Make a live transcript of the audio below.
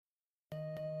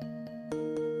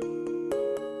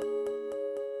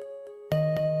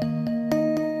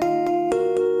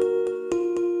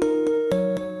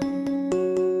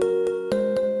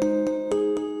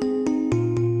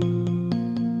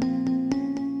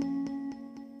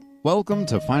Welcome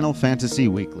to Final Fantasy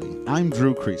Weekly. I'm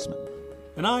Drew Kreisman.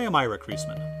 And I am Ira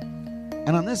Kreisman.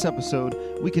 And on this episode,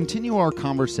 we continue our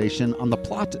conversation on the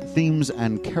plot, themes,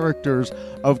 and characters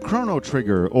of Chrono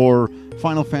Trigger, or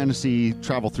Final Fantasy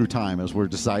Travel Through Time, as we're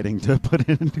deciding to put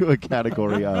it into a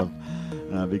category of,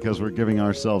 because we're giving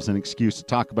ourselves an excuse to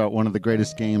talk about one of the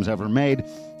greatest games ever made,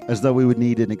 as though we would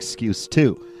need an excuse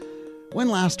too. When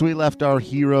last we left our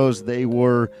heroes, they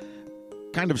were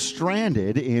kind of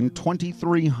stranded in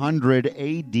 2300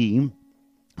 AD,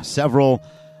 several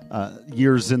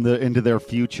years into their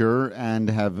future, and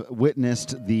have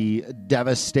witnessed the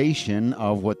devastation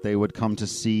of what they would come to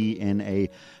see in a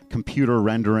computer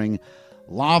rendering,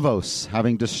 Lavos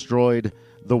having destroyed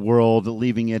the world,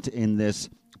 leaving it in this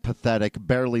pathetic,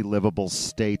 barely livable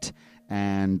state.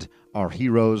 And our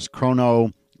heroes,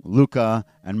 Chrono, Luca,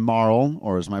 and Marl,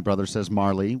 or as my brother says,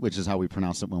 Marley, which is how we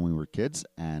pronounced it when we were kids,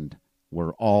 and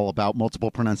we're all about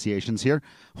multiple pronunciations here.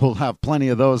 We'll have plenty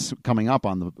of those coming up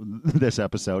on this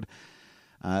episode.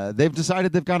 They've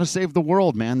decided they've got to save the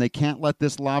world, man. They can't let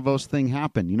this Lavos thing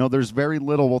happen. You know, there's very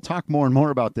little. We'll talk more and more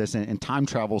about this in time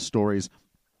travel stories.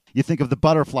 You think of the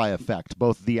butterfly effect,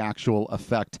 both the actual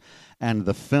effect and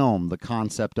the film, the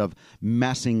concept of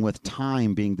messing with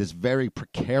time being this very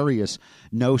precarious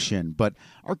notion. But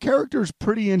our characters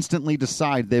pretty instantly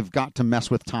decide they've got to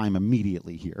mess with time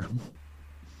immediately here.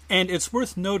 And it's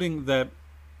worth noting that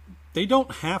they don't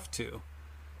have to.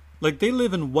 Like, they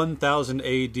live in 1000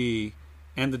 AD,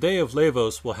 and the Day of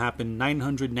Lavos will happen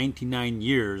 999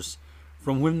 years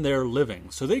from when they're living.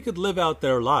 So they could live out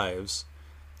their lives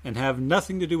and have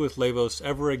nothing to do with Lavos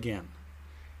ever again.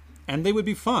 And they would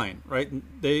be fine, right?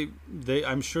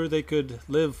 I'm sure they could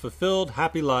live fulfilled,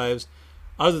 happy lives,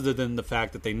 other than the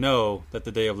fact that they know that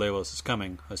the Day of Lavos is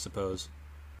coming, I suppose.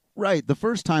 Right. The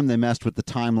first time they messed with the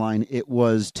timeline, it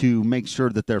was to make sure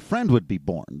that their friend would be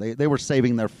born. They were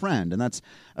saving their friend, and that's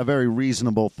a very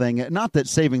reasonable thing. Not that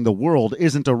saving the world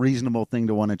isn't a reasonable thing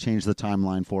to want to change the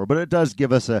timeline for, but it does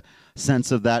give us a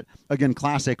sense of that, again,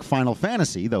 classic Final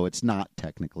Fantasy, though it's not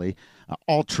technically,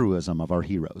 altruism of our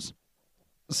heroes.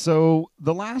 So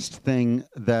the last thing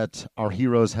that our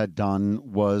heroes had done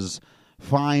was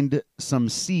find some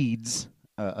seeds,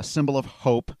 a symbol of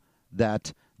hope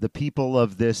that the people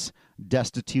of this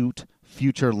destitute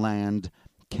future land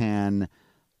can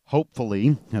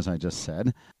hopefully, as I just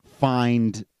said,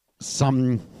 find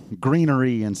some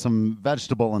greenery and some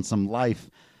vegetable and some life.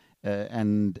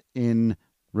 And in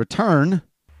return,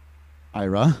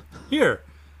 Ira... Here,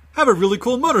 have a really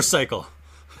cool motorcycle.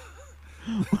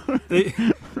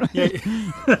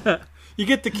 You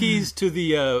get the keys to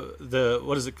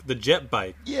the jet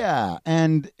bike. Yeah,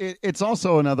 and it's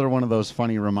also another one of those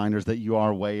funny reminders that you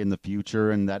are way in the future,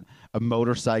 and that a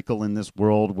motorcycle in this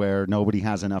world where nobody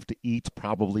has enough to eat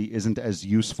probably isn't as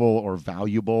useful or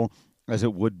valuable as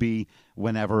it would be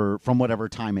from whatever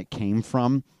time it came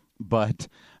from. But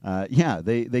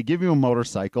they give you a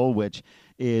motorcycle, which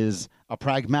is a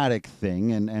pragmatic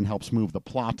thing and helps move the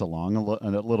plot along, a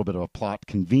little bit of a plot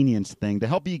convenience thing to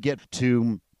help you get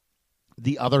to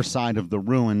the other side of the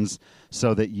ruins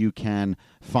so that you can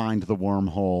find the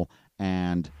wormhole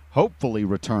and hopefully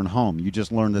return home. You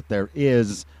just learned that there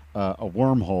is a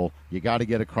wormhole. You got to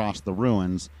get across the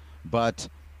ruins. But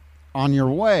on your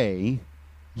way,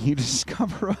 you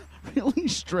discover a really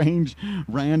strange,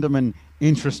 random, and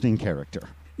interesting character.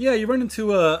 Yeah, you run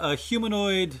into a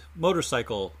humanoid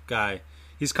motorcycle guy.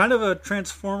 He's kind of a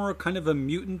transformer, kind of a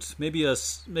mutant, maybe a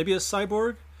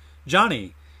cyborg.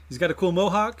 Johnny. He's got a cool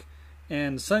mohawk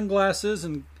and sunglasses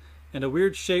and a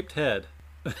weird-shaped head.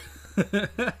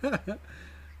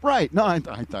 Right. No,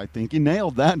 I think you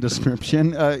nailed that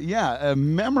description. A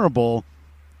memorable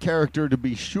character to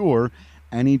be sure,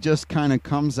 and he just kind of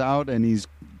comes out, and he's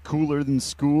cooler than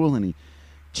school, and he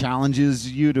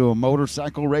challenges you to a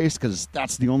motorcycle race because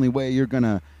that's the only way you're going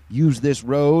to use this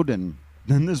road, and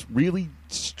then this really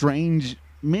strange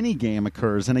mini-game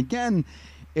occurs. And again,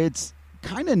 it's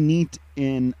kind of neat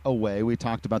in a way. We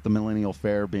talked about the Millennial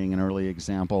Fair being an early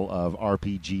example of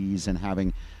RPGs and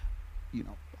having,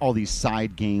 all these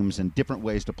side games and different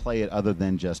ways to play it other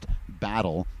than just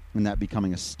battle, and that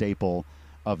becoming a staple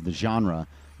of the genre.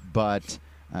 But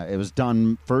it was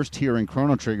done first here in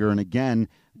Chrono Trigger, and again,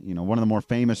 one of the more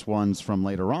famous ones from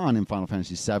later on in Final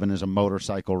Fantasy VII is a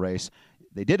motorcycle race.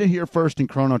 They did it here first in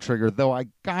Chrono Trigger, though I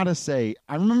gotta say,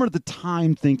 I remember at the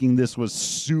time thinking this was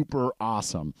super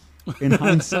awesome. In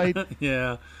hindsight,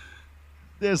 yeah,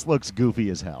 this looks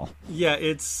goofy as hell. Yeah,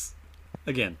 it's,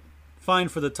 again, fine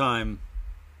for the time.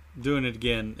 Doing it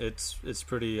again, it's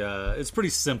pretty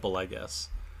simple, I guess.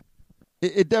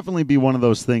 It'd definitely be one of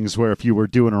those things where if you were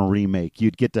doing a remake,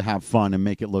 you'd get to have fun and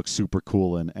make it look super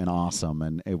cool and awesome,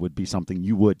 and it would be something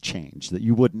you would change, that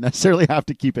you wouldn't necessarily have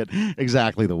to keep it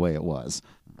exactly the way it was.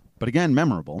 But again,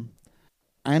 memorable.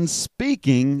 And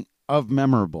speaking of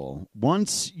memorable,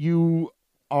 once you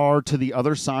are to the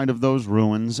other side of those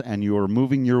ruins and you're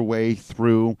moving your way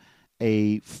through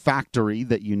a factory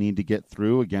that you need to get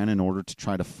through, again, in order to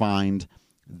try to find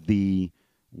the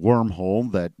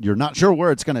wormhole that you're not sure where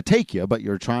it's going to take you, but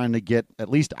you're trying to get at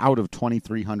least out of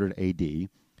 2300 AD,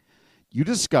 you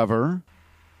discover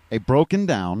a broken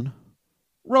down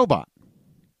robot.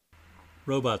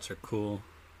 Robots are cool.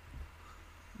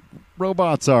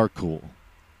 Robots are cool.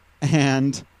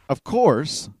 And, of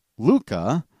course,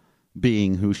 Luca,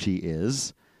 being who she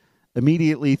is,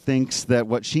 immediately thinks that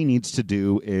what she needs to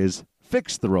do is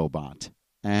fix the robot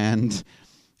and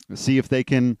see if they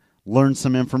can learn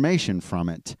some information from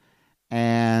it.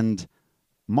 And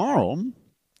Marl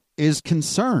is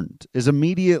concerned, is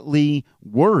immediately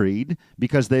worried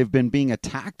because they've been being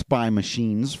attacked by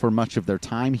machines for much of their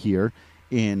time here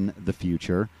in the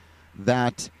future,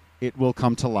 that it will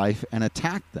come to life and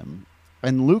attack them.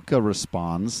 And Luca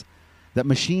responds that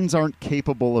machines aren't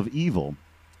capable of evil.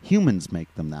 Humans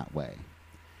make them that way.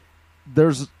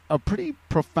 There's a pretty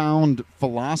profound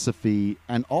philosophy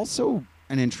and also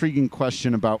an intriguing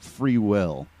question about free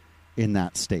will in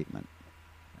that statement.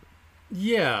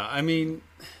 Yeah, I mean,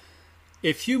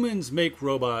 if humans make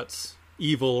robots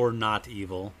evil or not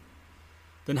evil,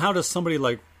 then how does somebody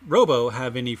like Robo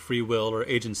have any free will or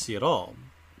agency at all?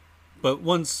 But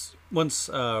once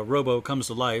Robo comes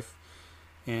to life,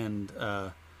 and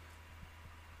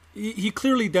he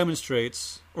clearly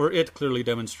demonstrates, or it clearly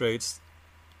demonstrates,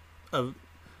 a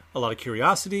lot of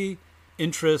curiosity,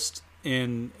 interest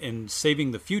in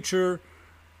saving the future,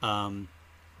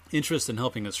 interest in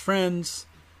helping his friends.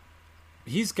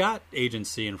 He's got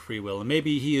agency and free will, and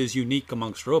maybe he is unique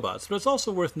amongst robots. But it's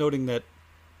also worth noting that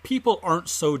people aren't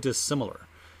so dissimilar.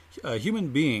 Human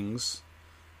beings,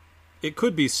 it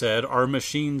could be said, are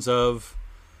machines of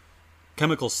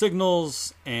chemical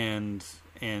signals and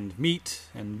meat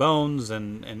and bones,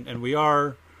 and we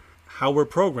are how we're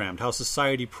programmed, how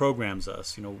society programs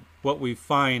us. You know, what we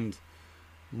find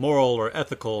moral or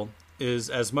ethical is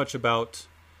as much about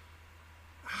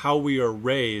how we are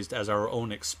raised as our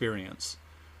own experience.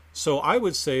 So I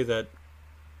would say that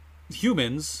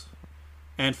humans,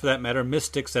 and for that matter,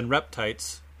 mystics and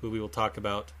reptites, who we will talk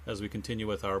about as we continue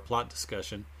with our plot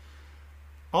discussion,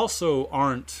 also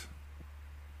aren't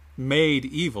made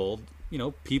evil. You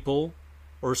know, people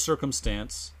or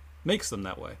circumstance makes them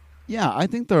that way. Yeah, I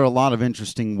think there are a lot of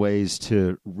interesting ways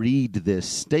to read this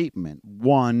statement.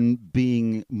 One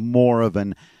being more of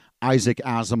an Isaac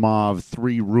Asimov,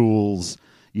 3 rules.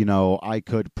 You know, I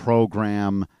could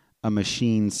program a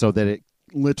machine so that it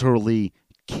literally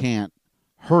can't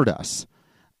hurt us.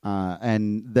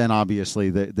 And then obviously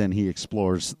then he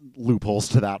explores loopholes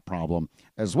to that problem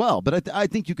as well. But I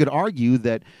think you could argue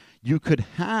that you could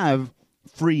have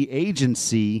free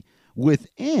agency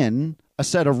within a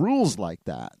set of rules like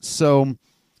that. So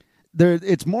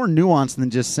it's more nuanced than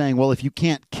just saying, well, if you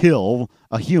can't kill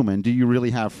a human, do you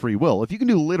really have free will? If you can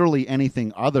do literally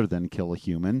anything other than kill a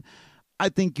human, I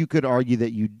think you could argue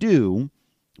that you do,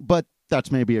 but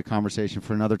that's maybe a conversation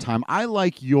for another time. I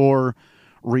like your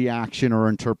reaction or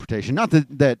interpretation. Not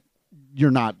that you're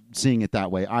not seeing it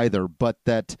that way either, but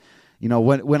that, you know,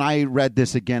 when I read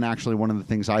this again, actually one of the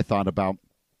things I thought about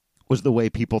was the way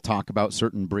people talk about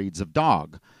certain breeds of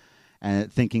dog,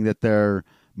 and thinking that they're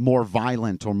more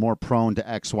violent or more prone to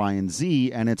X, Y, and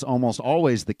Z. And it's almost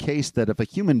always the case that if a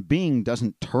human being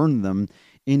doesn't turn them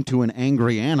into an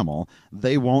angry animal,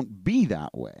 they won't be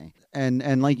that way.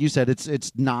 And like you said,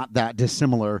 it's not that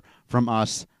dissimilar from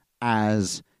us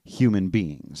as human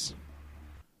beings.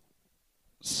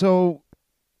 So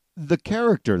the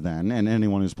character then, and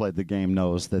anyone who's played the game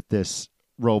knows that this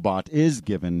robot is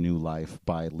given new life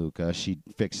by Luca. She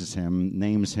fixes him,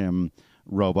 names him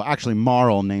Robo. Actually,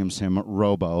 Marl names him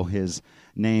Robo. His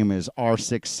name is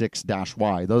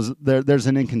R66-Y. There's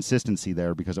an inconsistency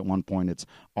there because at one point it's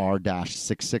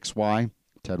R-66Y,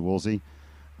 Ted Woolsey.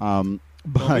 Don't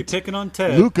be picking on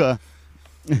Ted.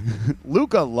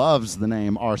 Luca loves the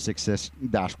name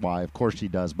R66-Y. Of course she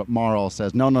does. But Marl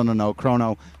says, no,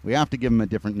 Chrono, we have to give him a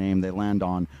different name. They land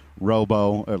on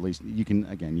Robo, or at least you can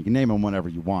name him whatever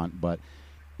you want, but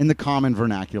in the common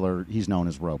vernacular, he's known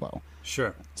as Robo.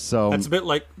 Sure. So that's a bit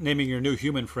like naming your new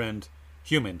human friend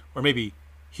Human, or maybe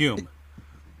Hume.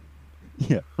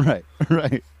 Yeah, right.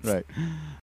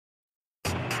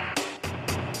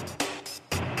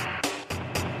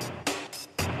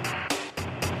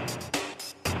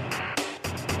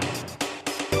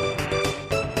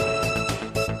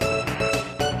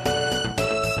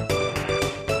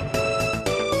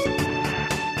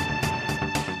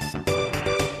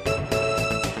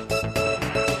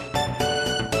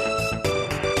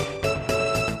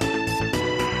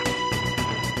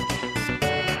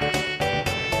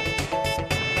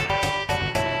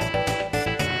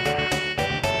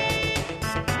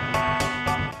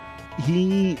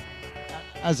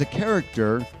 as a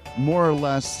character, more or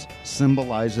less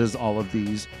symbolizes all of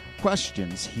these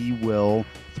questions. He will,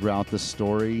 throughout the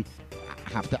story,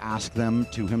 have to ask them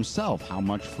to himself. How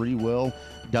much free will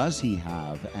does he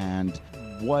have? And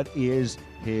what is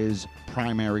his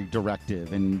primary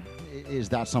directive? And is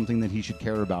that something that he should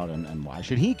care about? And why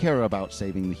should he care about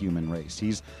saving the human race?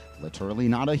 He's literally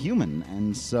not a human.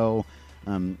 And so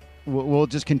we'll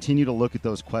just continue to look at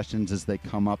those questions as they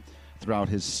come up throughout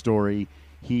his story.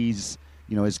 He's,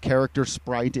 his character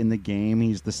sprite in the game,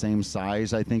 he's the same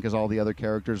size, I think, as all the other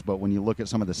characters. But when you look at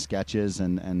some of the sketches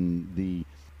and the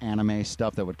anime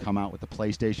stuff that would come out with the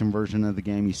PlayStation version of the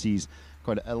game, he sees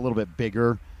quite a little bit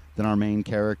bigger than our main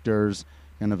characters.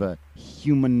 Kind of a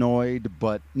humanoid,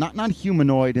 but not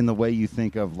humanoid in the way you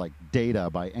think of like Data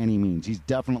by any means. He's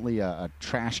definitely a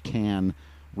trash can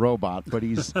robot, but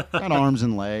he's got arms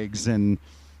and legs and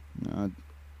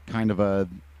kind of a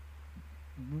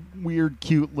weird,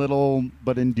 cute little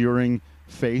but enduring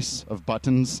face of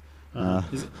buttons. I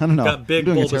don't know. Got big,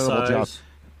 I'm doing a bulbous terrible job. eyes.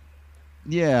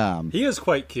 Yeah, he is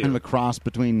quite cute. Kind of a cross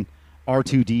between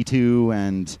R2-D2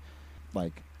 and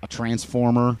like a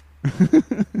Transformer.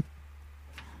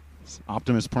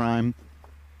 Optimus Prime.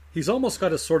 He's almost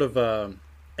got a sort of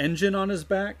engine on his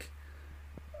back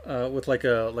with like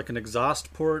an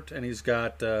exhaust port, and he's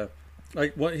got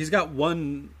he's got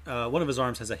one of his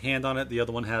arms has a hand on it. The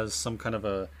other one has some kind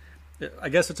of I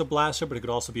guess it's a blaster, but it could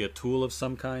also be a tool of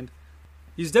some kind.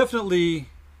 He's definitely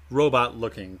robot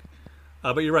looking,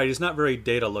 but you're right. He's not very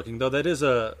Data looking, though. That is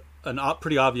a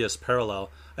pretty obvious parallel.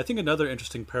 I think another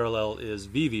interesting parallel is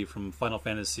Vivi from Final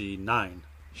Fantasy IX.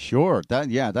 Sure,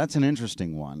 that's an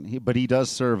interesting one. But he does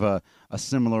serve a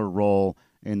similar role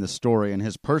in the story, and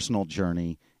his personal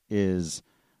journey is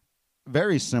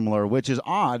very similar, which is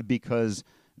odd because,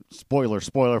 spoiler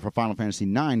for Final Fantasy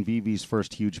IX, Vivi's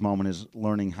first huge moment is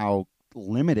learning how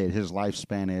limited his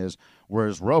lifespan is,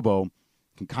 whereas Robo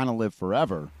can kind of live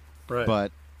forever. Right.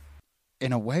 But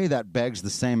in a way that begs the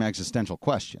same existential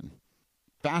question.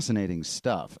 Fascinating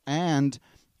stuff. And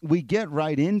we get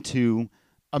right into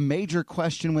a major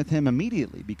question with him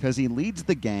immediately, because he leads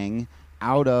the gang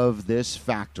out of this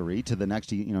factory to the next.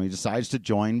 He decides to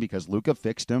join because Luca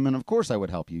fixed him, and of course I would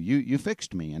help you. You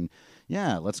fixed me, and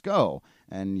yeah, let's go.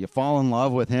 And you fall in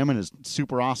love with him and his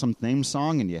super awesome theme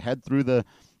song, and you head through the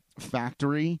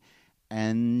factory,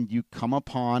 and you come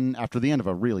upon, after the end of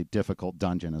a really difficult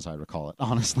dungeon, as I recall it,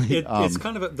 honestly. It's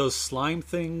kind of those slime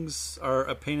things are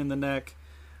a pain in the neck.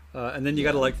 And then you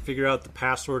got to figure out the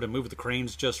password and move the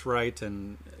cranes just right.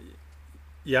 And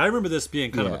yeah, I remember this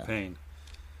being kind of a pain.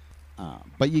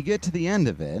 But you get to the end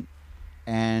of it,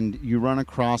 and you run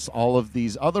across all of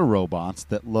these other robots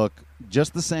that look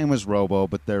just the same as Robo,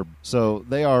 but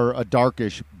they are a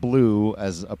darkish blue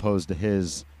as opposed to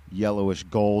his yellowish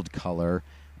gold color,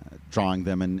 drawing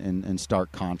them in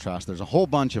stark contrast. There's a whole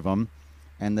bunch of them,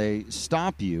 and they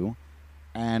stop you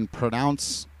and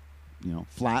pronounce,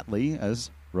 flatly,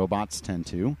 as robots tend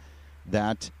to,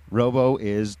 that Robo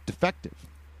is defective.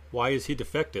 Why is he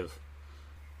defective?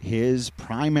 His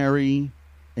primary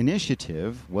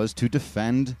initiative was to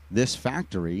defend this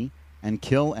factory and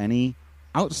kill any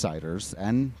outsiders,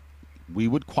 and we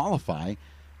would qualify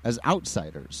as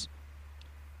outsiders.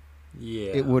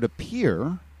 Yeah. It would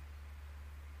appear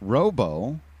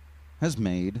Robo has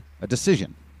made a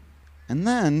decision. And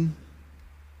then,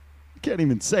 can't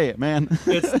even say it, man.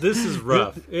 This is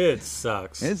rough. It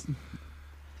sucks.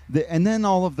 And then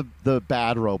all of the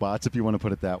bad robots, if you want to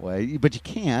put it that way, but you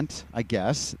can't, I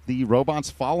guess. The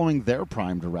robots following their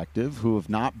prime directive, who have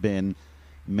not been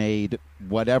made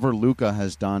whatever Luca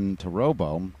has done to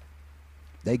Robo,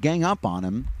 they gang up on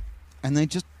him, and they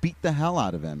just beat the hell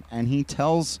out of him. And he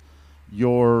tells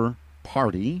your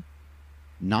party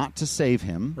not to save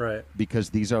him, right?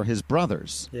 Because these are his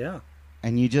brothers. Yeah.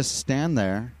 And you just stand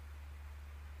there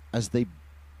as they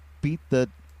beat the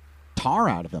tar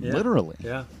out of him, literally.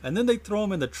 Yeah. And then they throw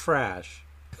him in the trash.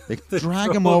 They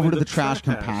drag him over to the trash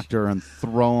compactor and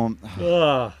throw him.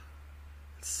 Ugh.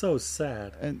 It's so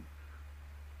sad.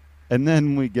 And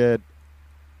then we get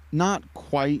not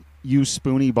quite you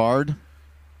Spoony Bard,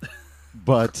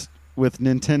 but with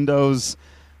Nintendo's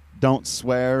Don't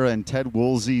Swear and Ted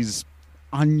Woolsey's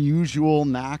unusual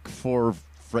knack for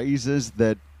phrases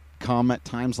that come at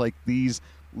times like these.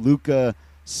 Luca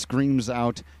screams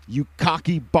out, "You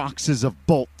cocky boxes of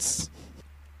bolts."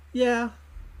 Yeah.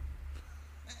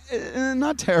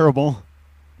 Not terrible.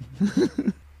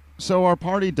 So our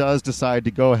party does decide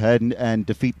to go ahead and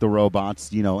defeat the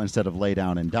robots, instead of lay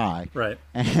down and die. Right.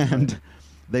 And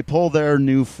they pull their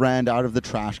new friend out of the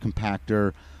trash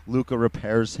compactor. Luca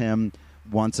repairs him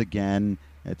once again,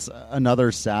 It's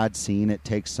another sad scene. It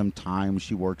takes some time.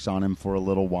 She works on him for a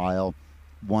little while.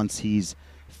 Once he's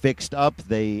fixed up,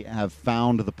 they have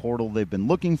found the portal they've been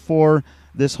looking for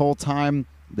this whole time.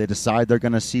 They decide they're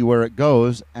going to see where it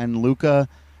goes, and Luca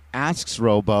asks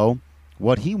Robo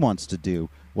what he wants to do,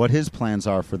 what his plans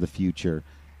are for the future.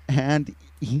 And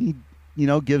he,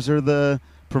 gives her the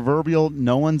proverbial,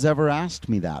 no one's ever asked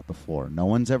me that before. No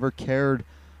one's ever cared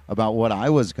about what I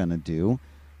was going to do.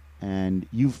 And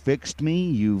you fixed me.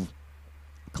 You've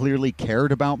clearly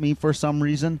cared about me for some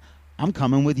reason. I'm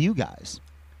coming with you guys.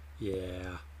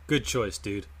 Yeah. Good choice,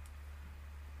 dude.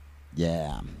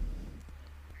 Yeah.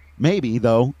 Maybe,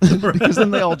 though, because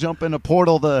then they all jump in a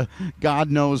portal to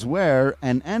God knows where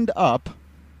and end up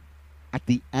at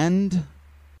the end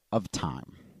of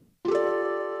time.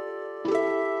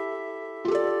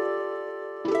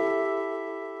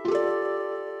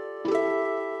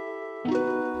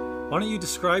 Why don't you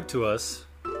describe to us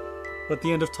what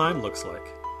the end of time looks like?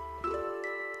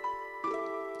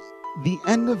 The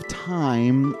end of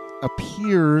time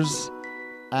appears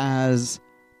as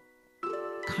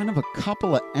kind of a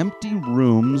couple of empty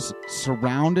rooms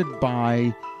surrounded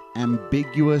by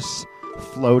ambiguous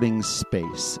floating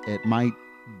space. It might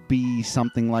be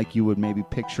something like you would maybe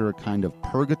picture a kind of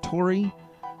purgatory.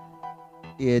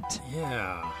 It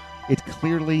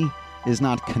clearly is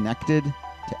not connected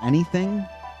to anything.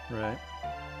 Right.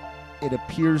 It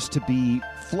appears to be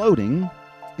floating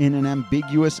in an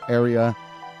ambiguous area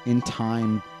in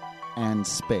time and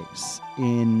space.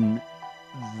 In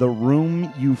the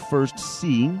room you first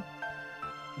see,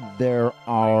 there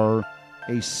are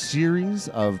a series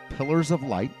of pillars of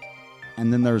light,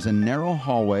 and then there's a narrow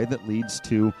hallway that leads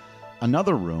to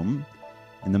another room.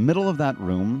 In the middle of that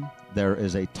room, there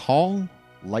is a tall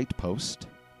light post,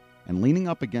 and leaning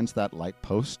up against that light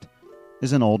post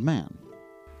is an old man.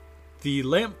 The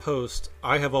lamppost,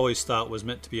 I have always thought, was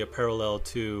meant to be a parallel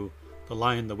to The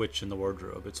Lion, the Witch, and the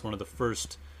Wardrobe. It's one of the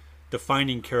first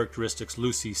defining characteristics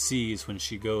Lucy sees when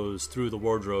she goes through the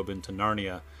wardrobe into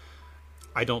Narnia.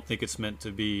 I don't think it's meant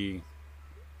to be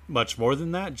much more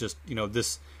than that. Just,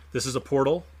 this is a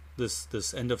portal.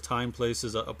 This end of time place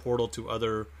is a portal to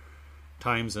other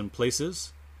times and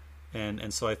places.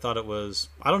 And so I thought it was,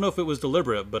 I don't know if it was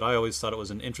deliberate, but I always thought it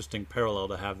was an interesting parallel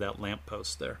to have that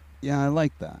lamppost there. Yeah, I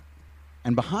like that.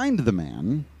 And behind the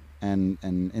man, and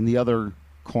in the other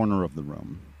corner of the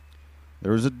room,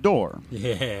 there is a door.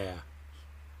 Yeah.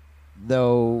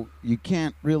 Though you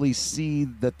can't really see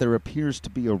that there appears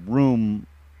to be a room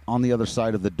on the other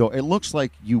side of the door. It looks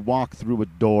like you walk through a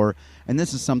door, and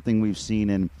this is something we've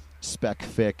seen in Spec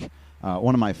Fic.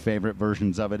 One of my favorite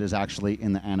versions of it is actually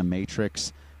in the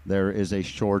Animatrix. There is a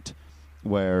short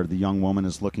where the young woman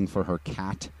is looking for her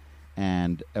cat,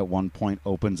 and at one point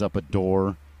opens up a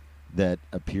door that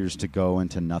appears to go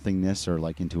into nothingness, or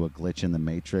like into a glitch in the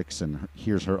Matrix, and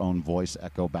hears her own voice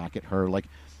echo back at her. Like,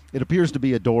 it appears to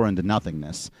be a door into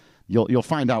nothingness. You'll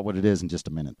find out what it is in just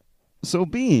a minute. So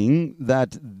being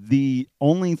that the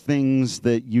only things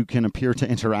that you can appear to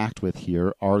interact with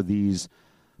here are these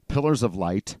pillars of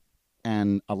light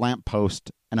and a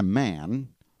lamppost and a man,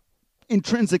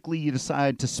 intrinsically you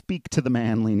decide to speak to the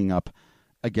man leaning up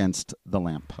against the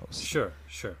lamppost. Sure.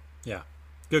 Yeah.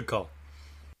 Good call.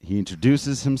 He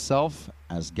introduces himself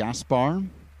as Gaspar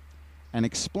and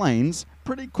explains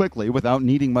pretty quickly without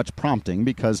needing much prompting,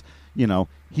 because,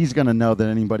 he's going to know that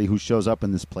anybody who shows up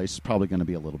in this place is probably going to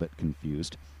be a little bit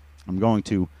confused. I'm going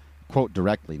to quote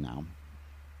directly now.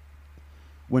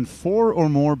 When 4 or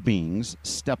more beings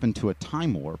step into a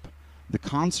time warp, the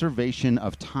conservation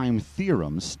of time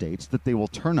theorem states that they will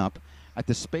turn up at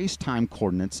the space-time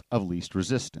coordinates of least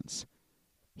resistance.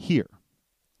 Here.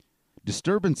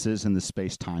 Disturbances in the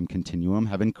space-time continuum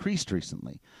have increased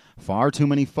recently. Far too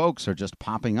many folks are just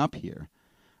popping up here.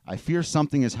 I fear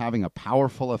something is having a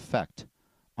powerful effect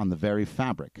on the very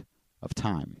fabric of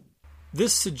time.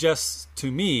 This suggests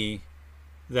to me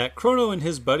that Chrono and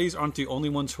his buddies aren't the only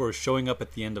ones who are showing up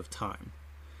at the end of time.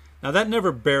 Now, that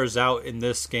never bears out in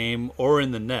this game or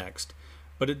in the next,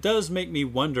 but it does make me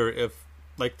wonder if,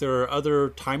 there are other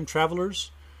time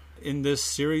travelers in this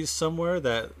series somewhere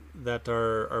that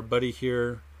our buddy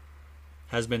here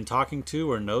has been talking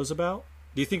to or knows about.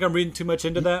 Do you think I'm reading too much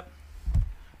into that?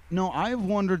 No, I've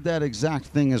wondered that exact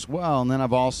thing as well, and then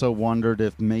I've also wondered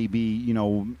if maybe,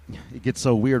 it gets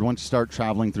so weird once you start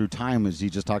traveling through time. Is he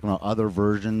just talking about other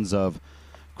versions of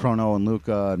Chrono and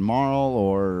Luca and Marl,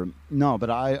 or no?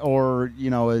 But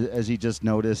as he just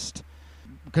noticed,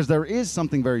 because there is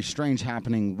something very strange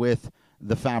happening with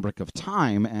the fabric of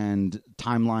time and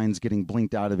timelines getting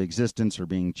blinked out of existence or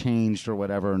being changed or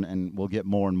whatever, and we'll get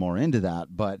more and more into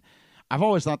that. But I've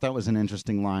always thought that was an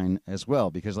interesting line as well,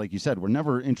 because like you said, we're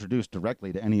never introduced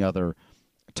directly to any other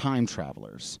time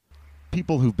travelers.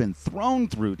 People who've been thrown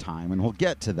through time, and we'll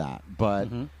get to that. But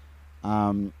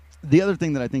the other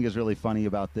thing that I think is really funny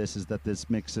about this is that this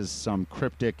mixes some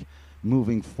cryptic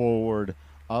moving forward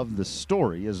of the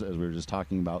story, as we were just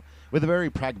talking about, with a very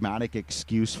pragmatic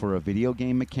excuse for a video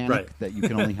game mechanic that you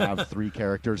can only have 3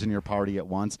 characters in your party at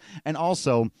once. And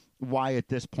also why at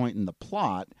this point in the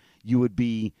plot you would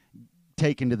be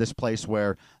taken to this place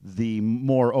where the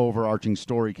more overarching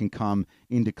story can come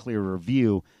into clearer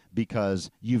view because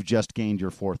you've just gained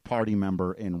your 4th party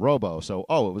member in Robo. So,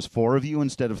 it was 4 of you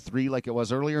instead of 3 like it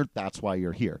was earlier. That's why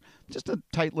you're here. Just a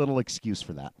tight little excuse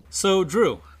for that. So,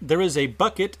 Drew, there is a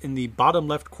bucket in the bottom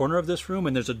left corner of this room,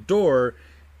 and there's a door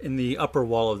in the upper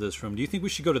wall of this room. Do you think we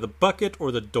should go to the bucket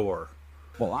or the door?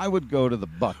 Well, I would go to the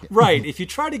bucket. Right. If you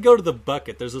try to go to the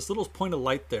bucket, there's this little point of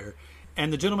light there,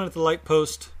 and the gentleman at the light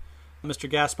post, Mr.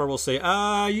 Gaspar, will say,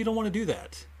 you don't want to do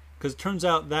that. Because it turns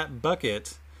out that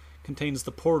bucket contains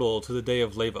the portal to the day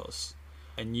of Lavos.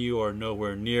 And you are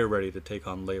nowhere near ready to take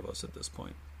on Lavos at this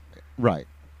point. Right.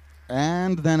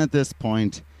 And then at this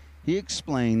point, he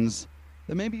explains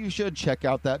that maybe you should check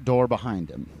out that door behind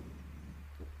him.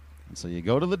 And so you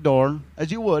go to the door,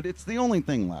 as you would. It's the only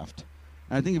thing left.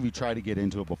 And I think if you try to get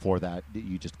into it before that,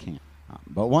 you just can't.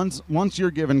 But once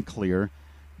you're given clear,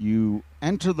 you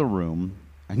enter the room,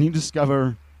 and you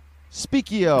discover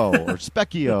Speakio or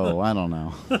Specchio. I don't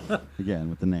know. Again,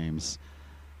 with the names.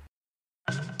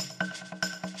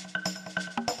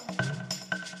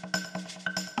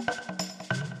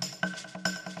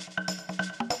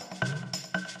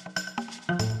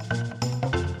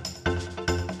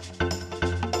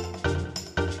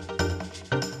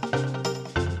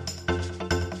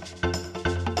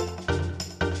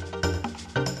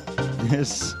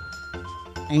 This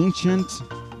ancient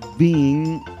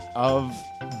being of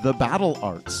the battle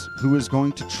arts who is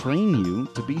going to train you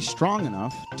to be strong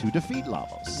enough to defeat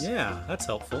Lavos. Yeah, that's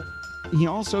helpful. He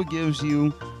also gives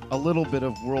you a little bit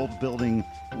of world-building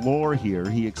lore here.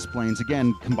 He explains,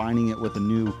 again, combining it with a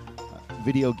new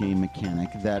video game mechanic,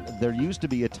 that there used to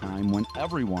be a time when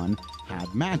everyone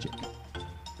had magic.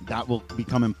 That will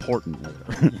become important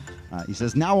later. He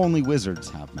says now only wizards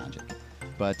have magic.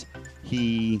 But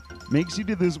he makes you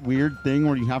do this weird thing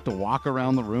where you have to walk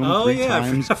around the room 3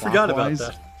 times. I forgot about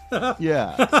that.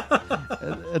 Yeah.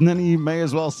 And then he may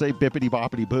as well say bippity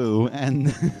boppity boo. And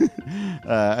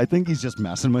I think he's just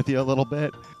messing with you a little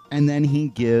bit. And then he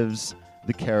gives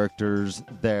the characters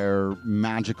their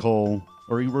magical,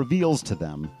 or he reveals to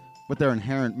them what their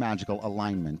inherent magical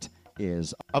alignment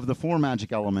is. Of the 4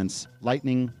 magic elements,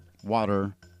 lightning,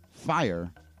 water,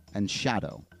 fire, and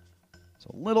shadow. So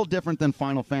a little different than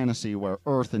Final Fantasy, where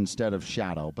earth instead of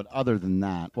shadow. But other than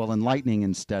that, well, in lightning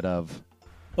instead of...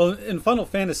 Well, in Final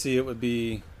Fantasy, it would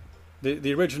be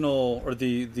the original, or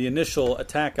the initial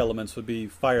attack elements would be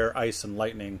fire, ice, and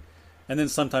lightning. And then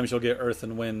sometimes you'll get earth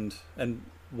and wind and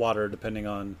water, depending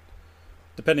on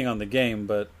the game.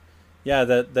 But yeah,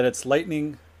 that it's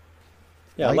lightning...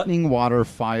 Yeah, lightning, water,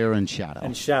 fire, and shadow.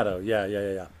 And shadow,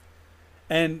 yeah.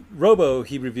 And Robo,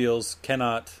 he reveals,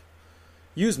 cannot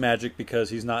use magic because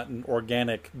he's not an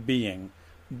organic being.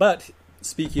 But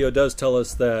Speakio does tell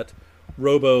us that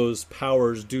Robo's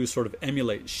powers do sort of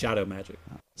emulate shadow magic.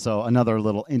 So another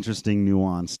little interesting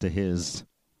nuance to his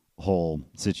whole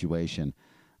situation.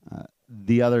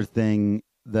 The other thing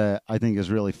that I think is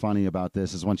really funny about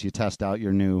this is once you test out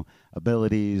your new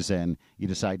abilities and you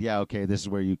decide, yeah, okay, this is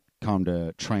where you come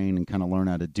to train and kind of learn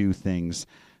how to do things,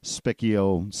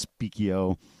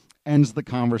 Speakio ends the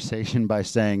conversation by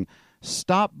saying,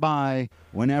 stop by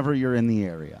whenever you're in the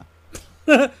area.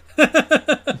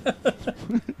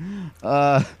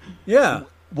 Yeah.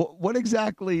 What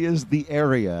exactly is the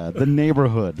area, the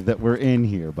neighborhood that we're in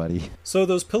here, buddy? So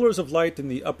those pillars of light in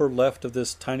the upper left of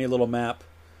this tiny little map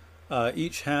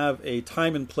each have a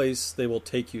time and place they will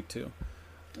take you to.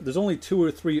 There's only 2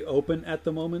 or 3 open at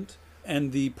the moment,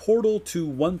 and the portal to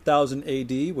 1000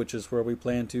 AD, which is where we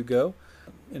plan to go,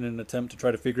 in an attempt to try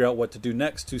to figure out what to do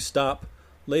next to stop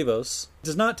Lavos,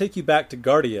 does not take you back to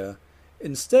Guardia.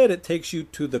 Instead, it takes you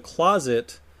to the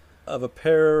closet of a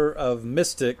pair of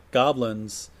mystic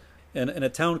goblins in a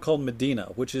town called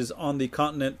Medina, which is on the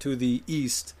continent to the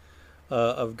east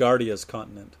of Guardia's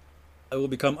continent. It will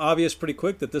become obvious pretty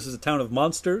quick that this is a town of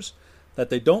monsters, that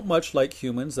they don't much like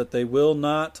humans, that they will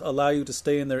not allow you to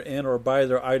stay in their inn or buy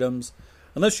their items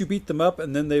unless you beat them up,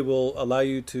 and then they will allow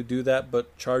you to do that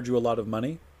but charge you a lot of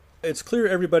money. It's clear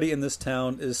everybody in this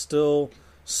town is still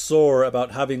sore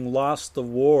about having lost the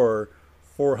war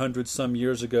 400 some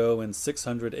years ago in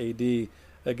 600 AD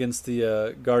against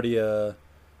the Guardia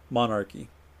monarchy.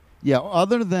 Yeah,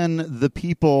 other than the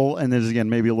people, and there's again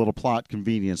maybe a little plot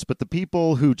convenience, but the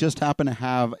people who just happen to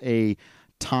have a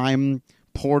time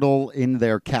portal in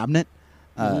their cabinet,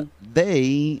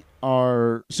 they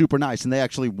are super nice, and they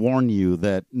actually warn you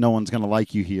that no one's going to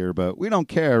like you here, but we don't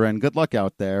care, and good luck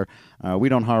out there. We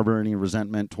don't harbor any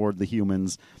resentment toward the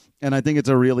humans, and I think it's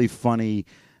a really funny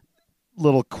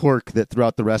little quirk that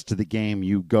throughout the rest of the game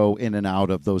you go in and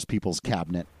out of those people's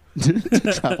cabinet to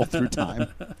travel through time.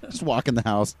 Just walk in the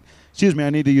house. Excuse me, I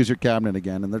need to use your cabinet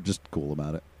again, and they're just cool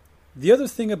about it. The other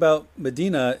thing about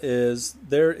Medina is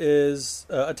there is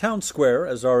a town square,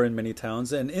 as are in many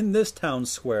towns, and in this town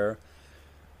square,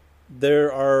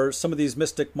 there are some of these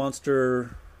mystic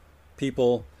monster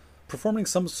people performing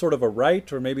some sort of a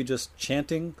rite, or maybe just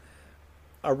chanting,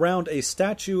 around a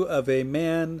statue of a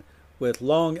man with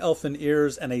long elfin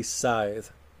ears and a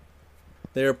scythe.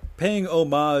 They're paying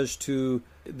homage to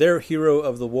their hero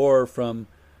of the war from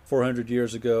 400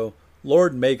 years ago,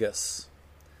 Lord Magus.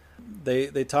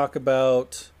 They talk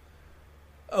about,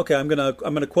 okay, I'm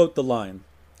gonna quote the line.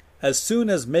 As soon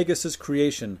as Magus's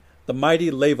creation, the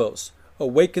mighty Lavos,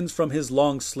 awakens from his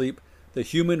long sleep, the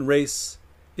human race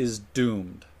is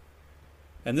doomed.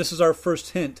 And this is our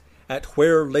first hint at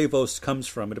where Lavos comes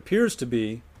from. It appears to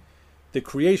be the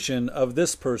creation of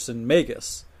this person,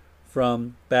 Magus,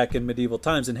 from back in medieval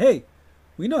times. And hey,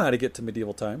 we know how to get to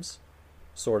medieval times,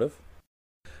 sort of.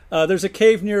 There's a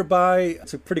cave nearby.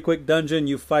 It's a pretty quick dungeon.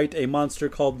 You fight a monster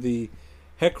called the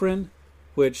Hecarim,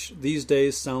 which these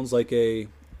days sounds like a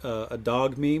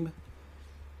dog meme.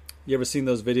 You ever seen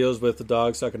those videos with the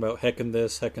dogs talking about heckin'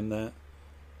 this, heckin' that?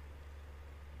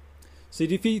 So you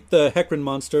defeat the Hecarim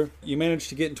monster. You manage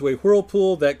to get into a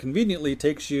whirlpool that conveniently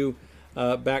takes you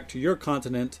back to your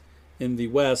continent in the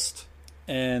west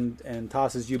and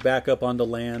tosses you back up onto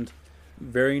land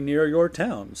very near your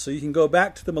town. So you can go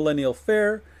back to the Millennial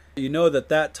Fair. You know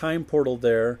that time portal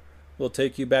there will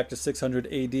take you back to 600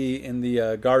 AD in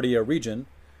the Guardia region,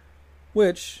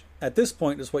 which at this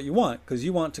point is what you want, because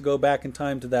you want to go back in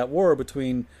time to that war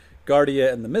between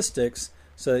Guardia and the Mystics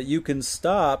so that you can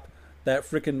stop that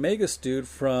frickin' Magus dude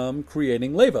from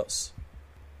creating Lavos.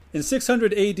 In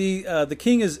 600 AD, the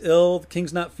king is ill. The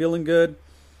king's not feeling good,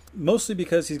 mostly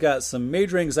because he's got some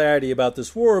major anxiety about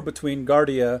this war between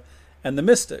Guardia and the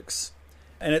Mystics.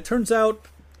 And it turns out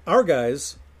our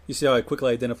guys, you see how I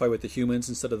quickly identify with the humans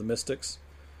instead of the Mystics?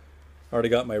 I already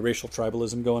got my racial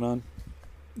tribalism going on.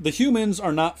 The humans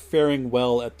are not faring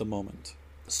well at the moment.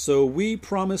 So we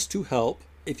promise to help.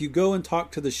 If you go and talk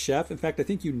to the chef, in fact, I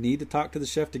think you need to talk to the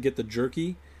chef to get the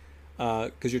jerky,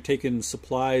 because you're taking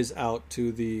supplies out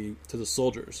to the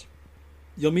soldiers.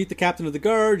 You'll meet the captain of the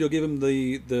guard. You'll give him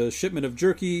the shipment of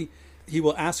jerky. He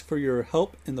will ask for your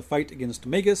help in the fight against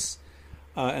Magus.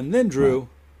 And then, Drew,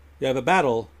 you have a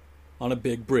battle on a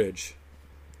big bridge.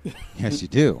 Yes, you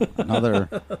do.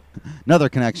 Another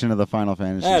connection to the Final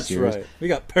Fantasy series. That's right. We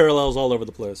got parallels all over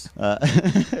the place.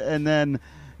 And then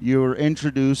you're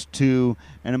introduced to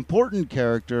an important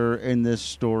character in this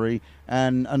story,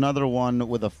 and another one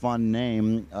with a fun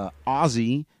name,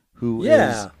 Ozzy, who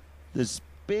is this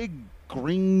big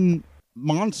green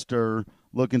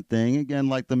monster-looking thing. Again,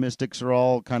 like the Mystics are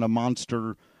all kind of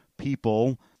monster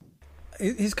people.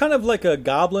 He's kind of like a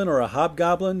goblin or a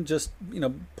hobgoblin, just,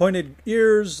 pointed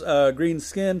ears, green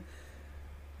skin.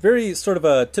 Very sort of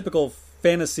a typical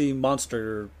fantasy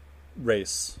monster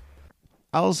race.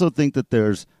 I also think that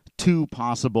there's two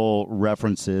possible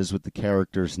references with the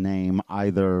character's name,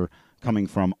 either coming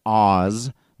from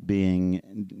Oz,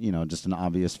 being, just an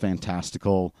obvious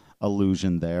fantastical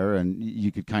allusion there, and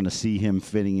you could kind of see him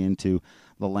fitting into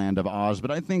the land of Oz,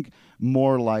 but I think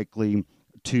more likely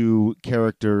to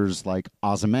characters like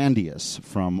Ozymandias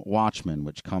from Watchmen,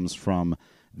 which comes from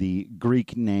the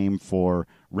Greek name for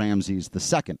Ramses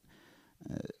II,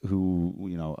 who,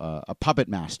 a puppet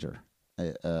master,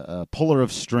 a puller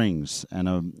of strings, and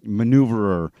a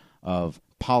maneuverer of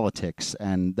politics,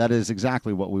 and that is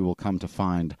exactly what we will come to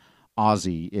find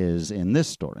Ozzy is in this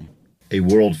story. A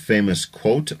world-famous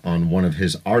quote on one of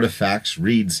his artifacts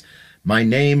reads, "My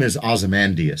name is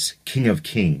Ozymandias, King of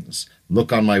Kings.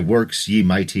 Look on my works, ye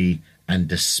mighty, and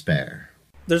despair."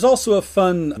 There's also a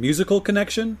fun musical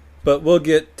connection, but we'll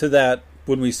get to that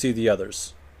when we see the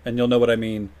others, and you'll know what I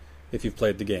mean if you've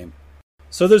played the game.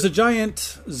 So there's a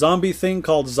giant zombie thing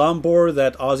called Zombor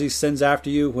that Ozzy sends after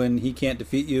you when he can't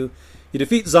defeat you. You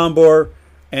defeat Zombor,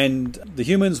 and the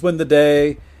humans win the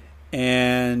day,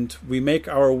 and we make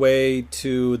our way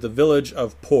to the village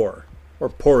of Por, or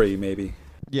Pori, maybe.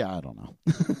 Yeah, I don't know.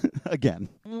 Again,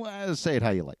 say it how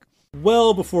you like.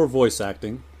 Well before voice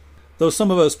acting, though some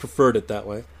of us preferred it that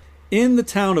way. In the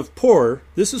town of Por,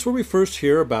 this is where we first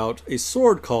hear about a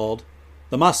sword called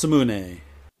the Masamune.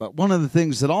 But one of the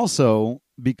things that also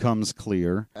becomes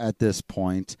clear at this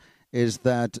point is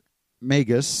that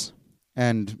Magus,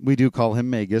 and we do call him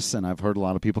Magus, and I've heard a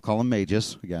lot of people call him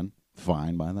Magus, again,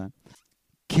 fine by that,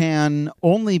 can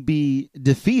only be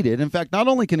defeated. In fact, not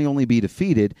only can he only be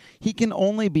defeated, he can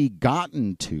only be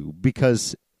gotten to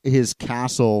because his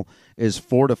castle is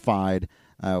fortified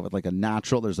with like a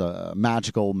natural, there's a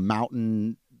magical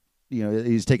mountain,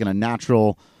 he's taken a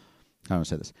natural, how do I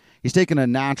say this? He's taken a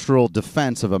natural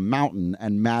defense of a mountain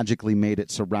and magically made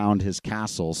it surround his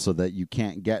castle so that you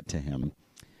can't get to him.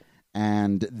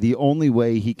 And the only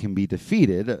way he can be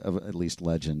defeated, at least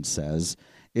legend says,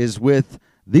 is with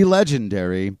the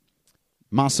legendary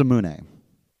Masamune,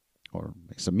 or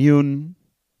Masamune,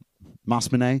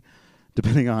 Masamune,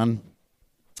 depending on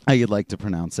how you'd like to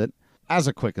pronounce it. As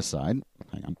a quick aside,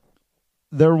 hang on.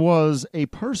 There was a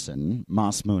person,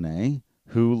 Masamune,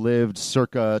 who lived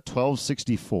circa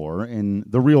 1264 in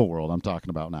the real world I'm talking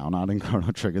about now, not in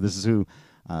Chrono Trigger. This is who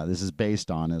this is based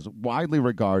on, is widely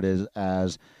regarded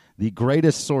as the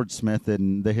greatest swordsmith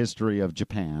in the history of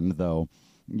Japan, though,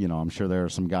 I'm sure there are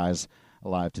some guys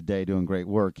alive today doing great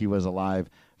work. He was alive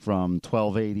from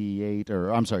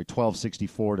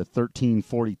 1264 to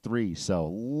 1343, so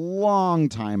long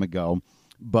time ago.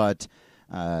 But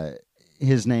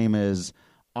his name is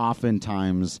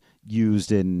oftentimes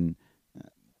used in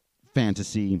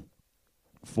fantasy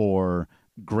for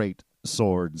great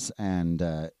swords and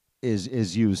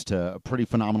is used to a pretty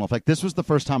phenomenal effect. This was the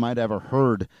first time I'd ever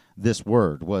heard this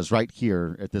word, was right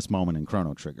here at this moment in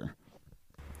Chrono Trigger.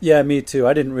 Yeah, me too.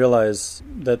 I didn't realize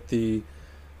that the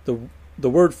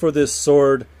word for this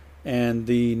sword and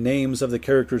the names of the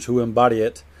characters who embody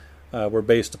it were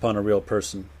based upon a real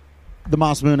person. The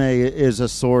Masamune is a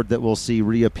sword that we'll see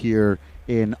reappear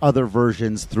in other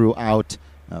versions throughout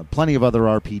plenty of other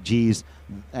RPGs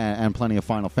and plenty of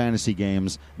Final Fantasy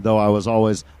games, though I was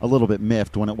always a little bit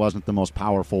miffed when it wasn't the most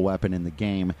powerful weapon in the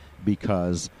game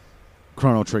because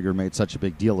Chrono Trigger made such a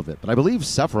big deal of it. But I believe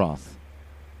Sephiroth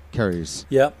carries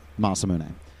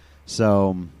Masamune.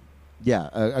 So, yeah,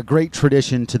 a great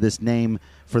tradition to this name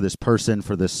for this person,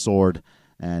 for this sword,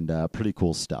 and pretty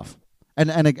cool stuff. And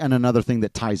another thing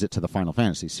that ties it to the Final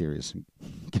Fantasy series.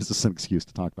 Gives us an excuse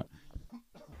to talk about it.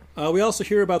 We also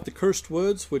hear about the Cursed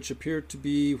Woods, which appear to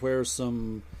be where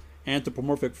some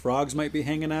anthropomorphic frogs might be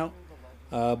hanging out.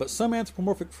 But some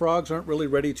anthropomorphic frogs aren't really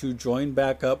ready to join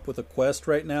back up with a quest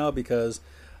right now because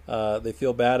they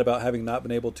feel bad about having not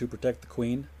been able to protect the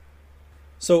queen.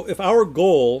 So if our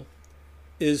goal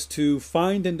is to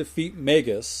find and defeat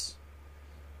Magus,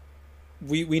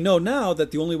 we know now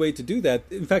that the only way to do that,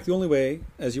 in fact, the only way,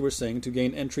 as you were saying, to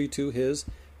gain entry to his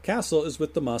castle is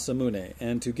with the Masamune.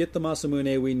 And to get the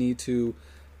Masamune, we need to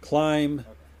climb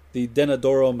the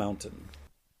Denadoro mountain.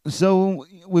 So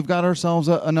we've got ourselves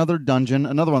another dungeon,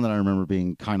 another one that I remember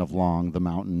being kind of long, the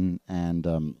mountain.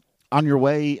 And on your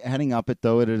way heading up it,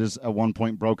 though, it is at one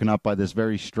point broken up by this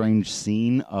very strange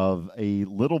scene of a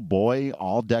little boy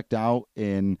all decked out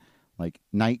in like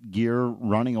night gear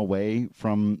running away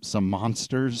from some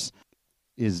monsters.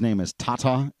 His name is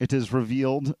Tata, it is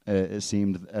revealed. It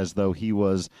seemed as though he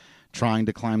was trying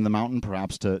to climb the mountain,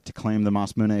 perhaps to claim the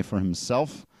Masamune for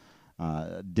himself.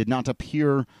 Did not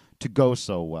appear to go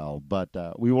so well, but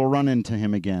we will run into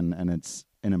him again, and it's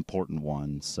an important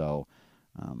one. So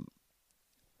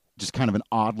just kind of an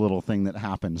odd little thing that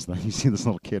happens. You see this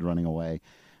little kid running away.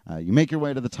 You make your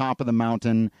way to the top of the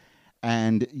mountain,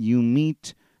 and you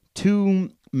meet two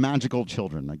magical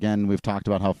children. Again, we've talked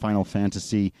about how Final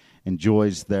Fantasy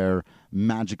enjoys their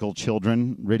magical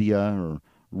children, Rydia or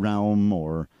Realm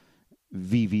or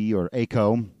Vivi or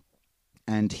Eiko.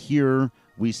 And here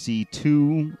we see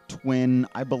two twin,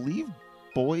 I believe,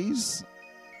 boys.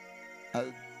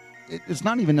 It's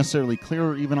not even necessarily clear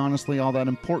or even honestly all that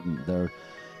important. They're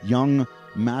young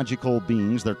magical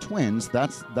beings. They're twins.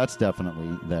 That's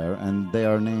definitely there. And they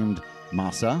are named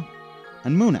Masa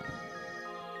and Mune.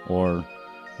 Or,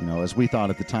 as we thought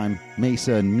at the time,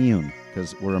 Mesa and Mune,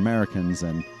 because we're Americans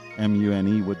and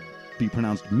M-U-N-E would be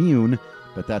pronounced Mune,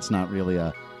 but that's not really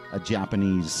a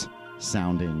Japanese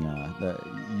sounding,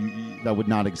 that would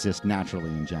not exist naturally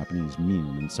in Japanese,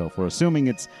 Mune. And so if we're assuming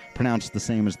it's pronounced the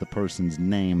same as the person's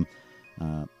name,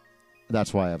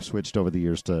 that's why I've switched over the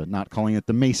years to not calling it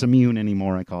the Mesa Mune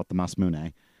anymore. I call it the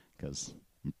Masamune, because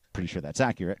I'm pretty sure that's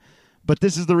accurate. But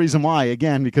this is the reason why,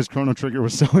 again, because Chrono Trigger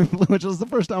was so influential. It was the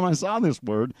first time I saw this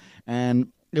word,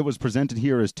 and it was presented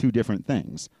here as two different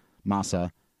things,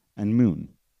 Masa and Moon.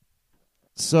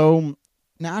 So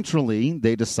naturally,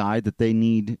 they decide that they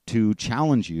need to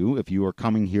challenge you if you are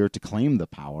coming here to claim the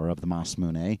power of the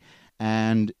Masamune,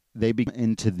 and they begin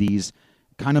into these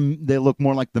they look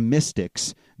more like the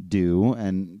mystics do,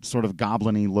 and sort of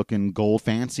goblin-y looking gold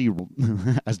fancy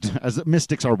as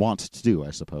mystics are wont to do,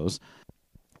 I suppose.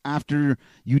 After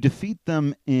you defeat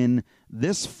them in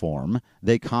this form,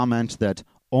 they comment that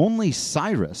only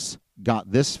Cyrus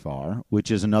got this far, which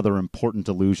is another important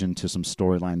allusion to some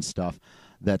storyline stuff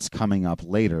that's coming up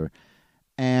later.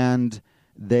 And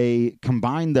they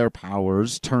combine their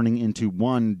powers, turning into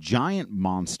one giant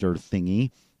monster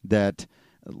thingy that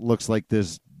looks like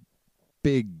this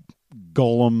big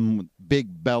golem,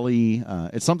 big belly.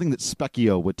 It's something that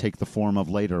Specchio would take the form of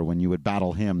later when you would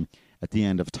battle him at the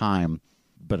end of time.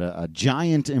 But a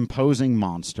giant, imposing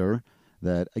monster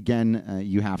that, again,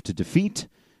 you have to defeat.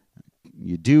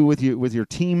 You do with your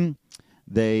team.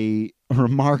 They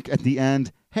remark at the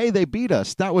end, hey, they beat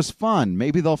us. That was fun.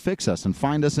 Maybe they'll fix us and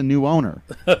find us a new owner.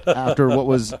 After what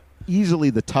was easily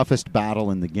the toughest battle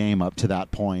in the game up to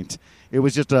that point. It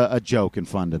was just a joke and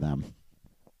fun to them.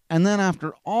 And then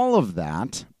after all of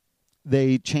that,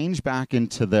 they change back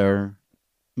into their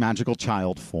magical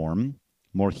child form,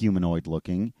 more humanoid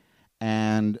looking,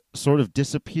 and sort of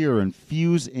disappear and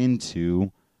fuse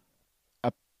into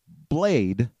a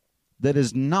blade that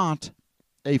is not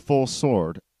a full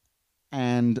sword.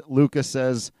 And Luca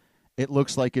says it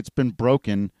looks like it's been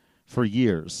broken for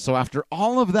years. So after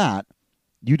all of that,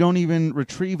 you don't even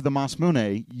retrieve the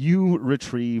Masamune, you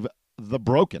retrieve the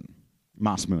broken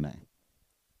Masamune.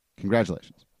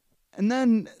 Congratulations. And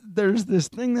then there's this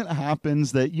thing that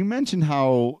happens that you mentioned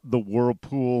how the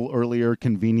whirlpool earlier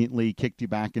conveniently kicked you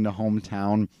back into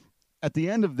hometown. At the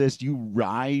end of this, you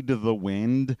ride the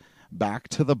wind back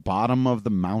to the bottom of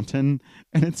the mountain,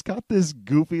 and it's got this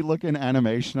goofy-looking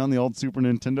animation on the old Super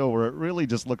Nintendo where it really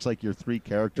just looks like your three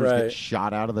characters get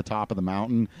shot out of the top of the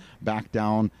mountain back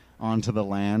down onto the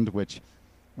land, which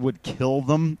would kill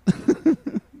them.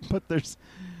 But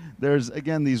there's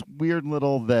again these weird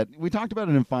little that we talked about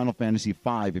it in Final Fantasy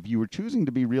V. If you were choosing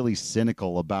to be really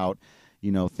cynical about,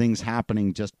 things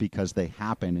happening just because they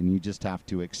happen, and you just have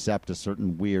to accept a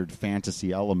certain weird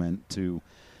fantasy element to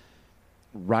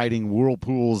riding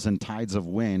whirlpools and tides of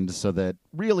wind, so that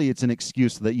really it's an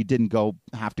excuse that you didn't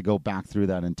have to go back through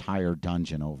that entire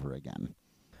dungeon over again.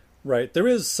 Right. There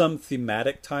is some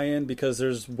thematic tie-in because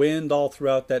there's wind all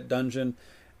throughout that dungeon,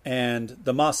 and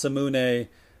the Masamune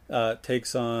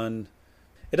takes on...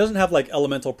 It doesn't have,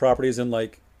 elemental properties and,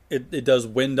 it does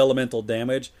wind elemental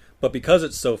damage, but because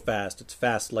it's so fast, it's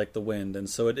fast like the wind, and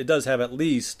so it does have at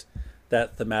least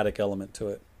that thematic element to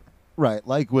it. Right,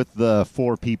 like with the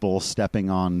four people stepping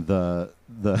on the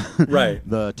right.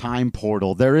 the time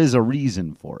portal, there is a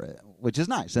reason for it, which is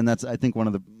nice. And that's, I think, one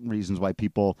of the reasons why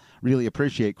people really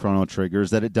appreciate Chrono Trigger, is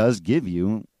that it does give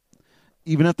you,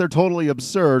 even if they're totally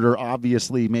absurd or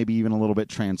obviously maybe even a little bit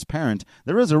transparent,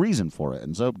 there is a reason for it.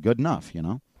 And so, good enough,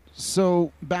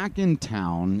 So, back in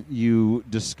town, you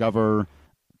discover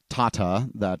Tata,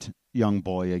 that young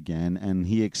boy again, and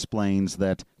he explains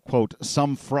that, quote,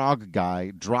 some frog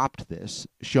guy dropped this,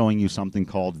 showing you something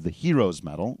called the Hero's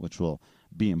Medal, which will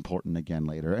be important again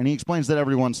later. And he explains that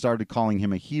everyone started calling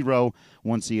him a hero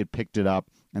once he had picked it up,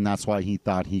 and that's why he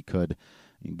thought he could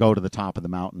go to the top of the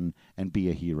mountain and be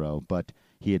a hero. But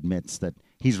he admits that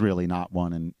he's really not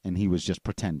one, and he was just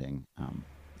pretending.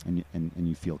 And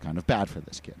you feel kind of bad for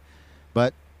this kid.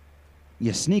 But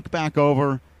you sneak back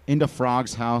over into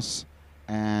Frog's house,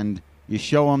 and you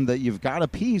show him that you've got a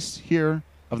piece here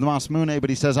of the Masamune, but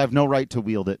he says, I have no right to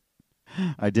wield it.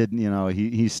 I did,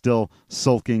 he's still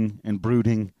sulking and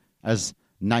brooding, as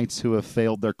knights who have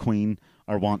failed their queen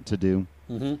are wont to do.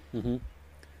 Mm-hmm, mm-hmm.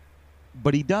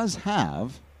 But he does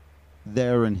have,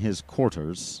 there in his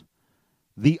quarters,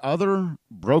 the other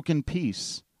broken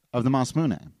piece of the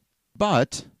Masamune.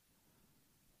 But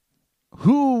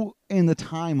who in the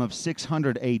time of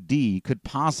 600 AD could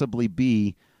possibly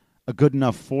be a good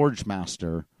enough forge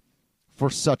master for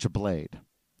such a blade?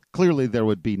 Clearly there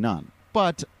would be none.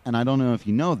 But, and I don't know if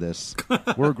you know this,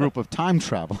 we're a group of time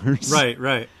travelers.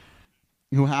 Right.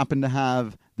 Who happen to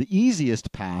have the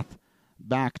easiest path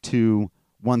back to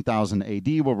 1000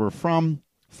 AD, where we're from,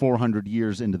 400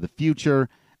 years into the future,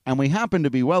 and we happen to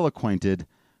be well acquainted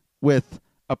with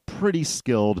a pretty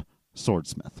skilled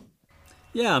swordsmith.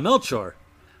 Yeah, Melchor.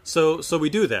 So we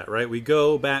do that, right? We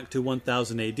go back to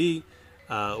 1000 AD.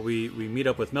 We meet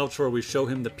up with Melchor. We show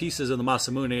him the pieces of the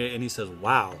Masamune, and he says,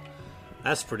 wow,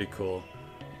 that's pretty cool.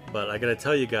 But I got to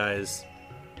tell you guys,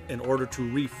 in order to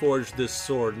reforge this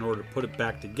sword, in order to put it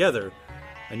back together,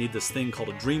 I need this thing called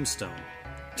a Dreamstone.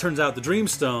 Turns out the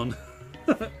Dreamstone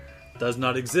does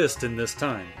not exist in this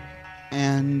time.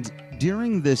 And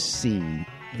during this scene,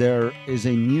 there is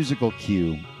a musical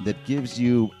cue that gives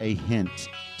you a hint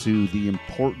to the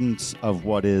importance of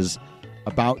what is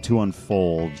about to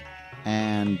unfold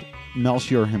and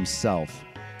Melchior himself.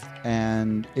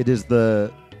 And it is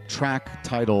the track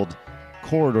titled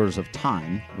Corridors of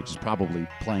Time, which is probably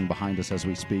playing behind us as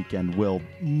we speak and will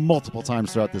multiple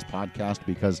times throughout this podcast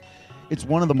because it's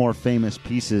one of the more famous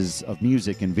pieces of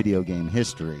music in video game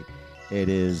history. It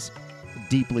is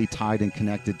deeply tied and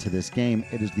connected to this game.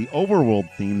 It is the overworld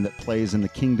theme that plays in the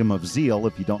Kingdom of Zeal.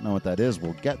 If you don't know what that is,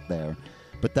 we'll get there.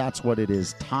 But that's what it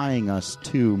is tying us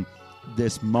to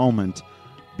this moment,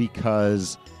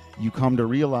 because you come to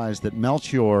realize that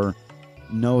Melchior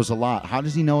knows a lot. How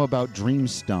does he know about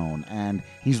Dreamstone? And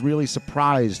he's really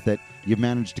surprised that you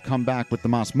managed to come back with the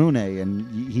Masmune,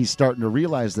 and he's starting to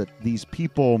realize that these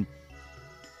people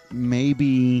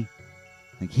maybe...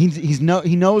 Like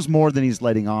he knows more than he's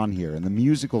letting on here, and the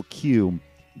musical cue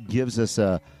gives us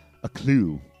a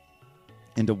clue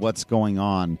into what's going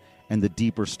on and the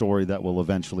deeper story that will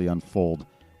eventually unfold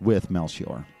with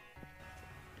Melchior.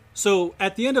 So,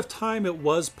 at the end of time, it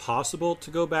was possible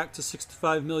to go back to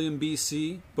 65 million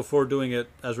BC before doing it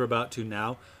as we're about to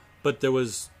now, but there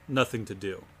was nothing to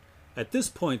do. At this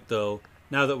point, though,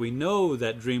 now that we know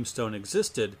that Dreamstone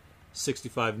existed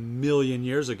 65 million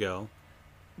years ago,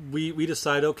 we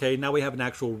decide, okay, now we have an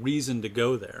actual reason to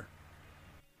go there.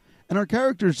 And our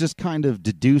characters just kind of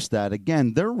deduce that.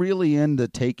 Again, they're really into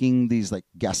taking these like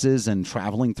guesses and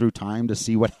traveling through time to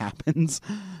see what happens.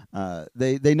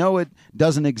 They know it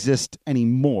doesn't exist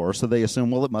anymore, so they assume,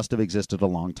 well, it must have existed a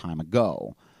long time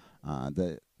ago.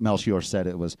 The Melchior said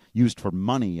it was used for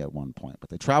money at one point, but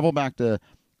they travel back to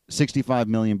 65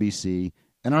 million BC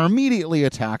and are immediately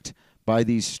attacked by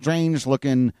these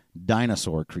strange-looking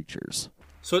dinosaur creatures.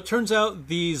 So it turns out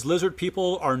these lizard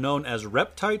people are known as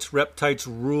reptites. Reptites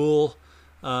rule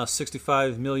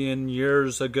 65 million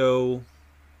years ago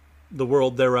the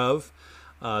world thereof.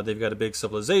 They've got a big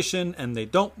civilization, and they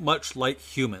don't much like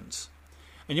humans.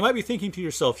 And you might be thinking to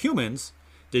yourself, humans?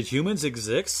 Did humans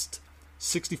exist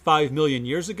 65 million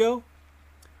years ago?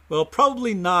 Well,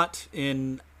 probably not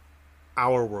in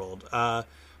our world.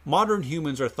 Modern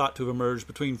humans are thought to have emerged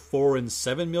between 4 and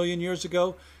 7 million years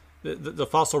ago. The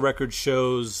fossil record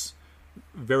shows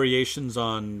variations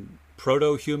on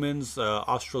proto-humans,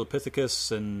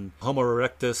 Australopithecus and Homo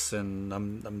erectus, and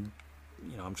I'm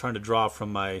trying to draw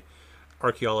from my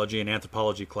archaeology and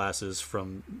anthropology classes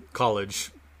from college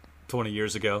 20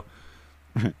 years ago.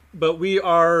 But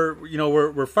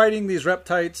we're fighting these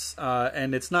reptites,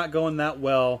 and it's not going that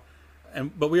well.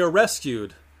 But we are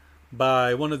rescued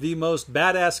by one of the most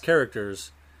badass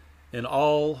characters in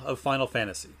all of Final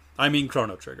Fantasy. I mean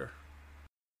Chrono Trigger.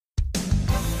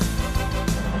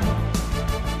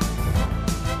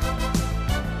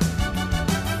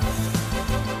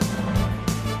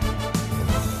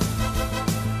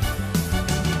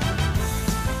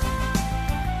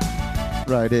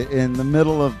 Right, in the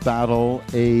middle of battle,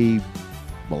 a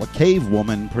cave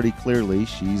woman, pretty clearly.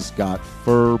 She's got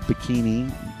fur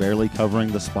bikini, barely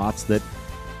covering the spots that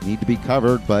need to be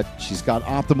covered, but she's got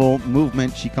optimal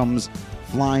movement. She comes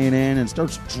flying in and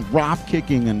starts drop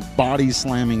kicking and body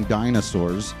slamming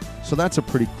dinosaurs. So that's a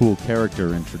pretty cool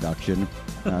character introduction.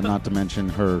 Not to mention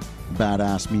her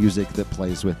badass music that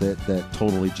plays with it that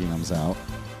totally jams out.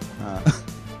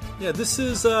 Yeah, this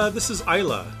is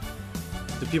Isla.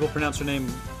 Do people pronounce her name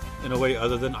in a way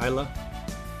other than Isla?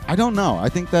 I don't know. I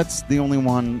think that's the only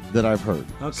one that I've heard.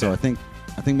 Okay. So I think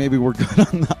really we're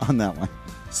good on that one.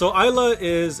 So Isla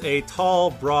is a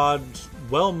tall, broad,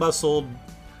 well-muscled,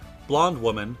 blonde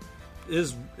woman,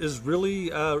 is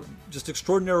really just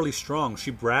extraordinarily strong.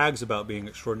 She brags about being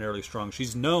extraordinarily strong.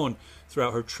 She's known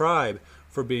throughout her tribe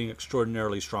for being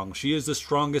extraordinarily strong. She is the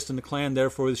strongest in the clan,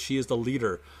 therefore she is the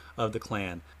leader of the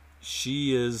clan.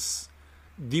 She is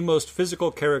the most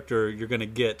physical character you're going to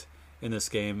get in this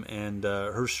game, and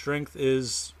her strength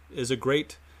is a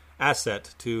great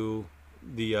asset to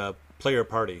the player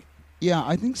party. Yeah,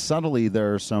 I think subtly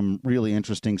there are some really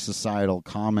interesting societal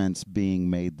comments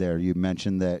being made there. You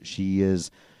mentioned that she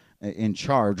is in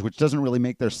charge, which doesn't really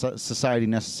make their society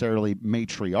necessarily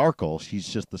matriarchal. She's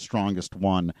just the strongest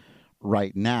one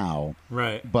right now.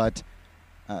 Right. But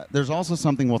there's also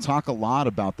something, we'll talk a lot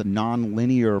about the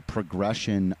non-linear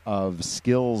progression of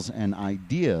skills and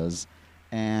ideas,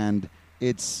 and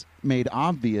it's made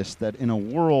obvious that in a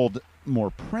world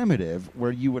more primitive,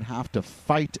 where you would have to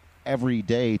fight every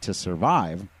day to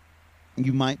survive,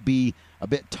 you might be a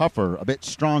bit tougher, a bit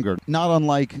stronger, not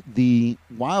unlike the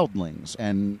wildlings,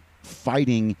 and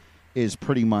fighting is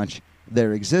pretty much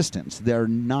their existence. They're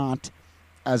not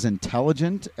as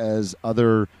intelligent as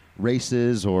other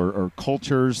races or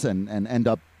cultures, and ends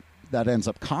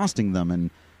up costing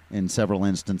them in several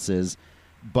instances.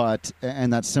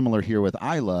 And that's similar here with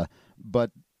Isla.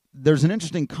 But there's an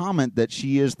interesting comment that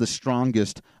she is the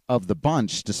strongest of the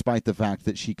bunch, despite the fact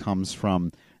that she comes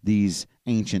from these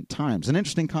ancient times. An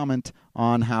interesting comment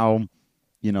on how,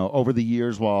 over the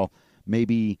years, while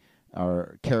maybe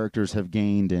our characters have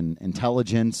gained in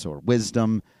intelligence or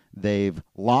wisdom, they've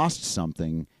lost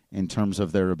something in terms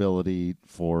of their ability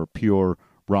for pure,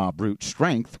 raw, brute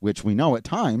strength, which we know at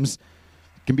times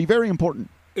can be very important.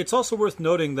 It's also worth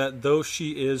noting that though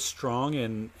she is strong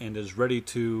and is ready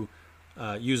to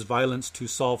use violence to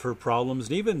solve her problems,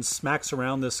 and even smacks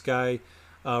around this guy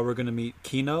we're going to meet,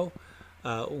 Chrono,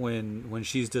 when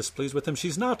she's displeased with him,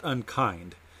 she's not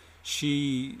unkind.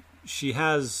 She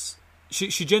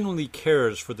genuinely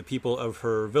cares for the people of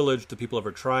her village, the people of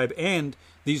her tribe, and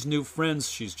these new friends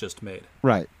she's just made.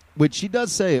 Right. Which she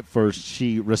does say at first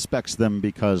she respects them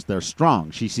because they're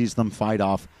strong. She sees them fight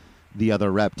off the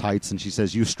other reptites, and she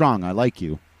says, "You strong, I like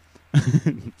you."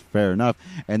 Fair enough.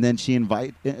 And then she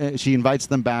invites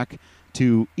them back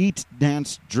to eat,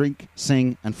 dance, drink,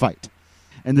 sing, and fight.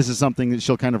 And this is something that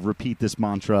she'll kind of repeat this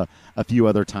mantra a few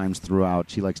other times throughout.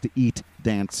 She likes to eat,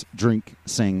 dance, drink,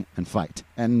 sing, and fight.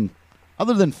 And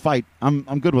other than fight,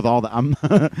 I'm good with all that.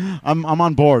 I'm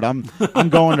on board. I'm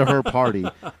going to her party,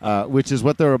 which is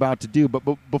what they're about to do. But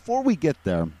before we get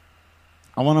there,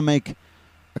 I want to make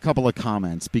a couple of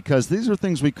comments, because these are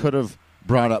things we could have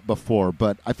brought up before,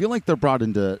 but I feel like they're brought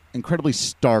into incredibly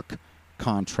stark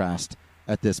contrast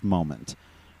at this moment.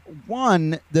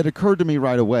 One that occurred to me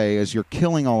right away is you're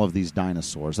killing all of these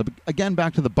dinosaurs. Again,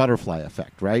 back to the butterfly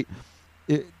effect, right?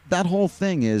 That whole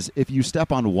thing is, if you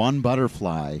step on one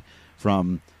butterfly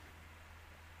from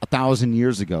 1,000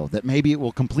 years ago, that maybe it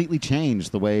will completely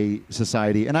change the way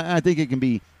society, and I think it can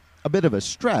be a bit of a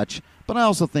stretch, but I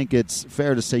also think it's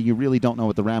fair to say you really don't know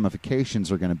what the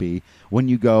ramifications are going to be when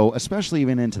you go, especially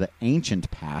even into the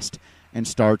ancient past, and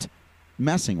start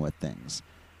messing with things.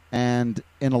 And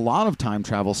in a lot of time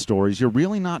travel stories, you're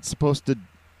really not supposed to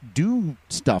do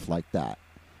stuff like that.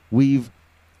 We've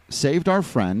saved our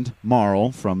friend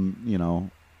Marl from,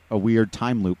 a weird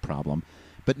time loop problem.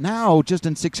 But now, just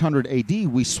in 600 AD,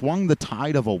 we swung the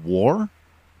tide of a war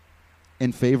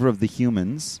in favor of the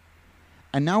humans.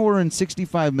 And now we're in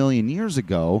 65 million years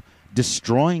ago,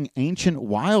 destroying ancient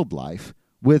wildlife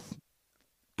with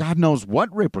God knows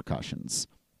what repercussions.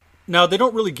 Now, they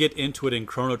don't really get into it in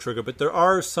Chrono Trigger, but there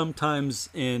are sometimes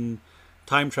in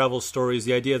time travel stories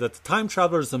the idea that the time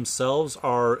travelers themselves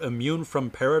are immune from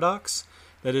paradox.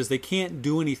 That is, they can't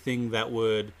do anything that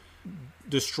would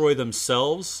destroy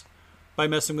themselves by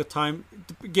messing with time.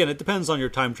 Again, it depends on your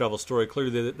time travel story.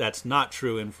 Clearly, that's not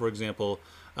true in, for example,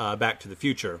 Back to the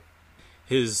Future.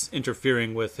 His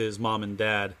interfering with his mom and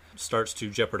dad starts to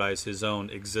jeopardize his own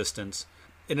existence.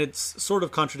 And it's sort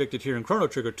of contradicted here in Chrono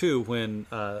Trigger, too, when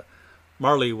her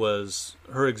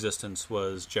existence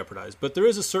was jeopardized. But there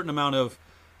is a certain amount of,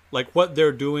 what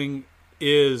they're doing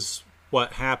is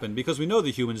what happened, because we know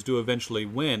the humans do eventually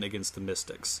win against the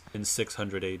Mystics in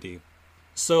 600 AD.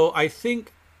 So I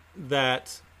think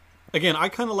that, again, I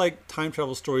kind of like time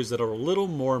travel stories that are a little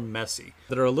more messy,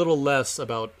 that are a little less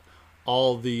about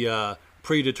all the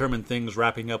predetermined things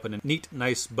wrapping up in a neat,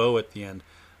 nice bow at the end.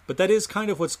 But that is kind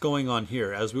of what's going on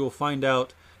here. As we will find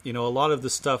out, a lot of the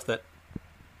stuff that,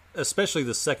 especially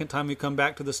the second time we come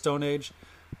back to the Stone Age,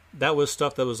 that was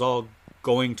stuff that was all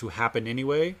going to happen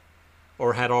anyway,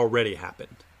 or had already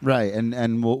happened. Right,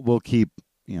 and we'll keep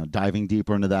diving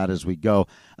deeper into that as we go.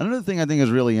 Another thing I think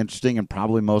is really interesting, and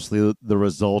probably mostly the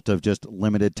result of just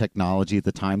limited technology at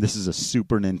the time, this is a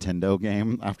Super Nintendo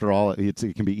game, after all,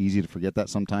 it can be easy to forget that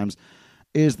sometimes,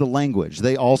 is the language.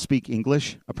 They all speak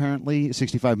English, apparently.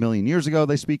 65 million years ago,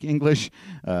 they speak English.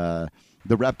 The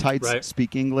reptites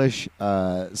speak English.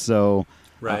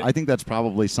 Right. I think that's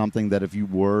probably something that if you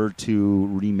were to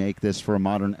remake this for a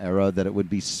modern era, that it would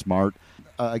be smart.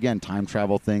 Again, time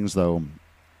travel things, though.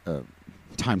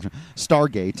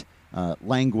 Stargate,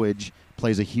 language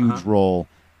plays a huge role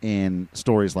in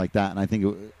stories like that, and I think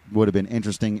it would have been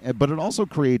interesting. But it also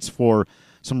creates for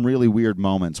some really weird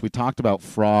moments. We talked about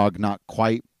Frog not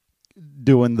quite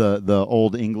doing the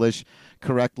old English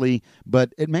correctly,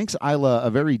 but it makes Isla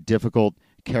a very difficult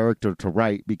character to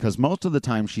write, because most of the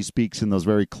time she speaks in those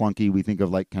very clunky, we think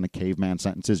of kind of caveman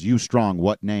sentences, "You strong,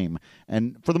 what name?"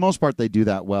 And for the most part they do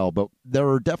that well, but there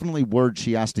are definitely words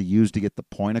she has to use to get the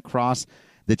point across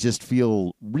that just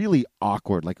feel really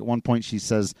awkward. Like at one point she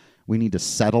says, "We need to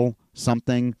settle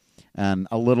something," and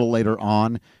a little later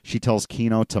on she tells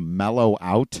Chrono to mellow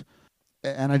out.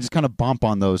 And I just kind of bump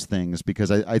on those things because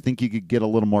I think you could get a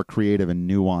little more creative and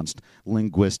nuanced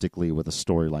linguistically with a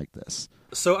story like this.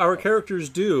 So our characters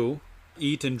do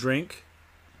eat and drink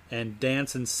and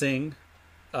dance and sing,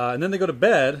 and then they go to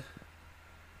bed.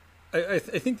 I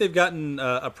think they've gotten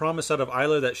a promise out of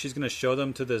Isla that she's going to show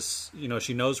them to this,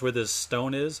 she knows where this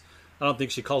stone is. I don't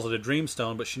think she calls it a dream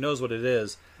stone, but she knows what it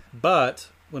is. But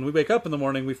when we wake up in the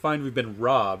morning, we find we've been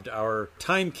robbed. Our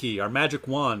time key, our magic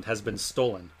wand, has been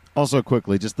stolen. Also,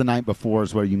 quickly, just the night before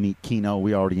is where you meet Kino.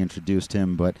 We already introduced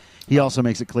him, but he also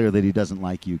makes it clear that he doesn't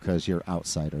like you because you're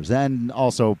outsiders. And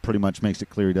also pretty much makes it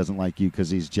clear he doesn't like you because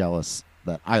he's jealous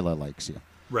that Isla likes you.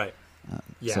 Right.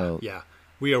 Yeah.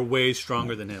 We are way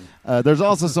stronger than him. There's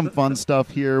also some fun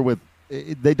stuff here with...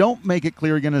 They don't make it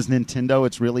clear again as Nintendo.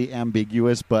 It's really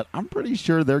ambiguous, but I'm pretty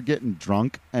sure they're getting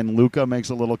drunk, and Luca makes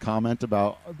a little comment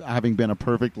about having been a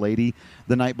perfect lady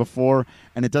the night before,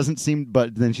 and it doesn't seem,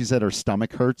 but then she said her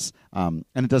stomach hurts, and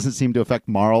it doesn't seem to affect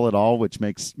Marl at all, which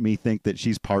makes me think that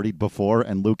she's partied before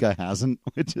and Luca hasn't,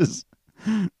 which is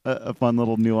a fun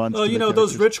little nuance. Oh,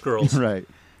 those rich girls. Right.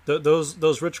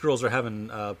 Those rich girls are having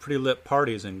pretty lit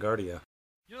parties in Guardia.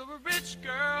 You're a rich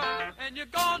girl, and you're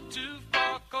gone too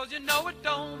far, 'cause you know it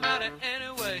don't matter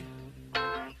anyway.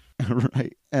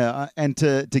 Right. And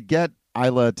to get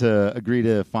Isla to agree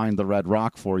to find the red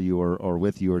rock for you or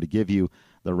with you or to give you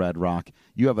the red rock,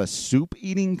 you have a soup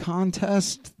eating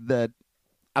contest that,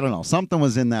 I don't know, something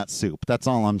was in that soup. That's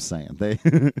all I'm saying. They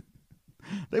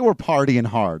were partying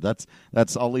hard. That's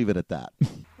I'll leave it at that.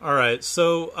 All right.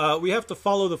 So we have to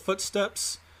follow the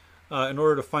footsteps in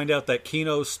order to find out that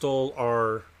Kino stole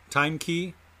our time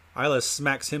key. Isla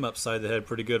smacks him upside the head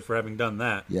pretty good for having done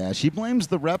that. Yeah, she blames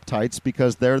the reptites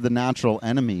because they're the natural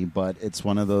enemy, but it's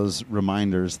one of those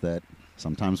reminders that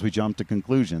sometimes we jump to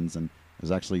conclusions, and it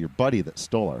was actually your buddy that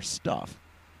stole our stuff.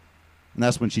 And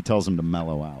that's when she tells him to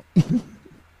mellow out.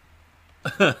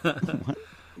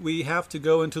 We have to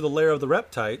go into the lair of the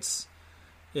reptites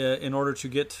in order to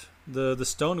get the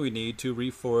stone we need to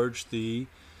reforge the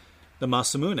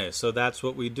Masamune. So that's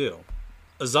what we do.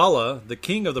 Azala, the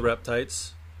king of the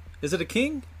reptites, is it a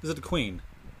king? Is it a queen?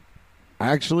 I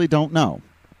actually don't know.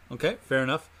 Okay, fair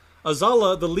enough.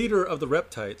 Azala, the leader of the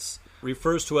reptites,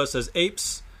 refers to us as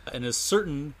apes and is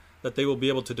certain that they will be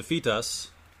able to defeat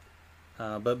us.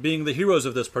 But being the heroes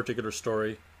of this particular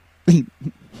story... He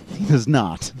does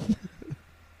not.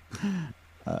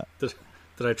 Did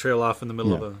I trail off in the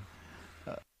middle of a...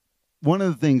 One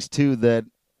of the things, too, that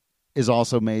is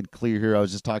also made clear here, I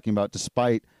was just talking about,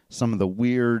 despite some of the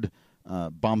weird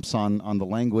bumps on the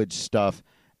language stuff,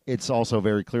 it's also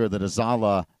very clear that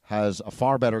Azala has a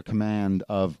far better command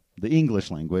of the English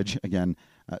language, again,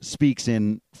 speaks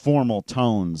in formal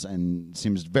tones and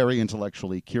seems very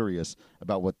intellectually curious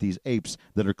about what these apes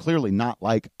that are clearly not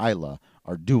like Isla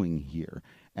are doing here.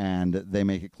 And they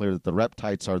make it clear that the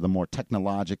reptites are the more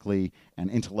technologically and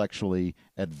intellectually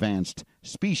advanced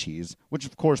species, which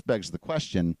of course begs the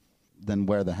question, then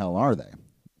where the hell are they?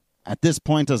 At this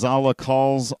point, Azala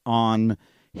calls on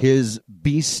his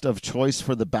beast of choice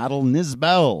for the battle,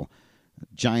 Nizbel,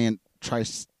 giant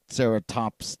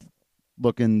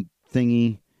triceratops-looking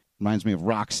thingy. Reminds me of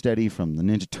Rocksteady from the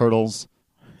Ninja Turtles.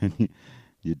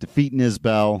 You defeat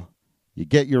Nizbel, you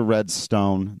get your red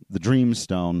stone, the Dream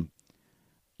Stone,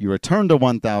 you return to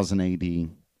 1000 AD, you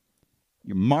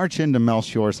march into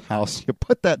Melchior's house, you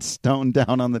put that stone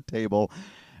down on the table,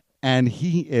 and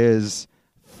he is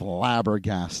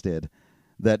flabbergasted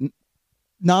that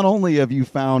not only have you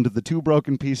found the two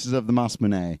broken pieces of the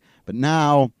Masamune, but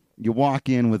now you walk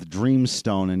in with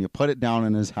Dreamstone and you put it down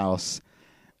in his house.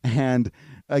 And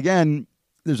again,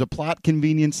 there's a plot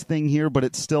convenience thing here, but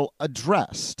it's still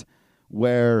addressed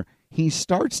where he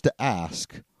starts to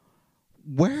ask,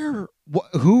 where,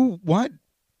 who, what?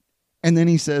 And then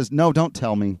he says, no, don't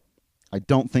tell me. I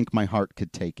don't think my heart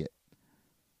could take it.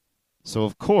 So,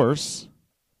 of course,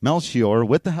 Melchior,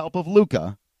 with the help of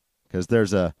Luca, because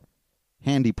there's a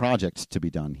handy project to be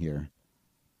done here,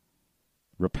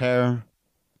 repair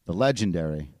the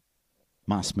legendary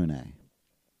Masamune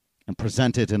and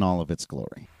present it in all of its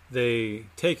glory. They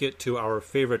take it to our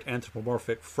favorite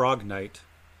anthropomorphic Frog Knight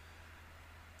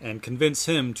and convince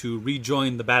him to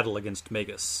rejoin the battle against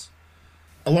Magus.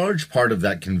 A large part of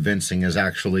that convincing is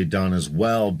actually done as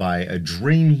well by a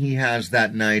dream he has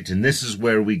that night, and this is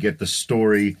where we get the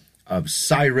story of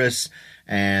Cyrus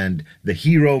and the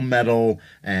hero medal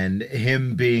and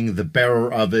him being the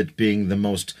bearer of it, being the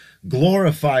most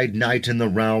glorified knight in the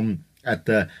realm at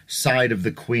the side of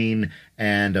the queen,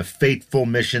 and a fateful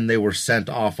mission they were sent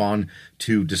off on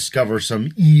to discover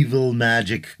some evil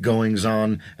magic goings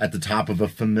on at the top of a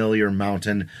familiar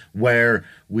mountain, where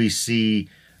we see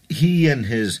he and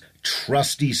his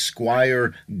trusty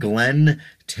squire Glenn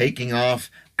taking off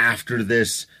after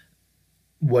this,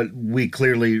 what we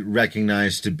clearly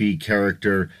recognize to be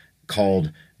character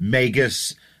called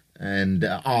Magus, and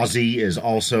Ozzy is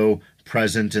also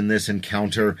present in this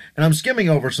encounter. And I'm skimming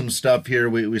over some stuff here.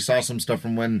 We saw some stuff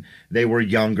from when they were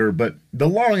younger, but the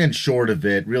long and short of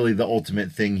it, really the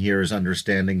ultimate thing here is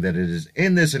understanding that it is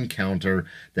in this encounter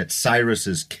that Cyrus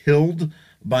is killed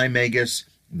by Magus,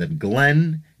 that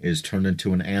Glenn is turned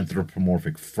into an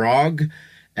anthropomorphic frog,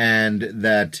 and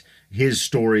that his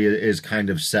story is kind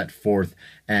of set forth,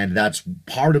 and that's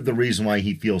part of the reason why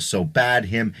he feels so bad,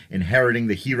 him inheriting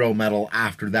the hero medal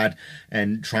after that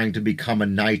and trying to become a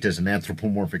knight as an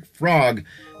anthropomorphic frog,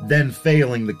 then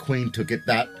failing. The queen took it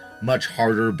that much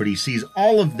harder, but he sees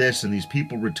all of this and these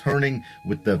people returning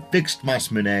with the fixed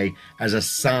masmene as a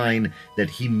sign that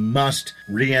he must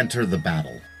re-enter the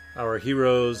battle. Our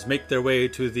heroes make their way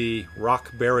to the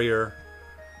rock barrier,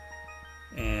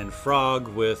 and Frog,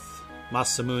 with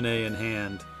Masamune in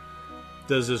hand,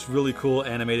 does this really cool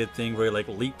animated thing where he like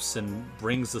leaps and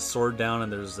brings the sword down,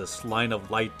 and there's this line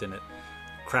of light, and it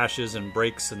crashes and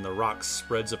breaks, and the rock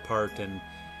spreads apart,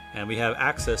 and we have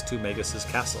access to Magus's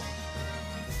castle.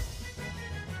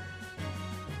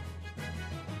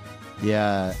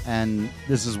 Yeah, and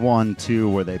this is one, too,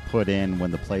 where they put in,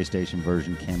 when the PlayStation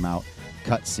version came out,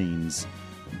 cutscenes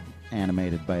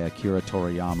animated by Akira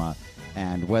Toriyama.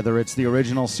 And whether it's the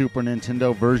original Super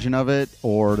Nintendo version of it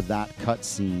or that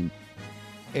cutscene,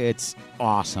 it's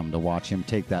awesome to watch him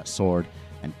take that sword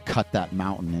and cut that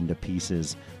mountain into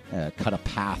pieces, cut a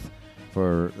path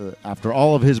for, after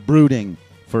all of his brooding,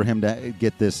 for him to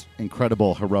get this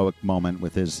incredible heroic moment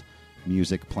with his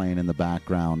music playing in the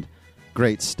background.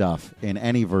 Great stuff in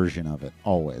any version of it,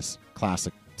 always.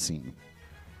 Classic scene.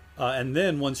 And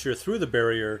then once you're through the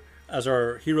barrier, as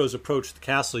our heroes approach the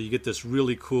castle, you get this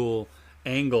really cool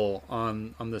angle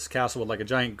on this castle with like a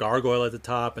giant gargoyle at the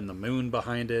top and the moon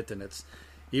behind it, and it's,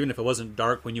 even if it wasn't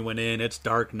dark when you went in, it's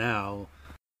dark now.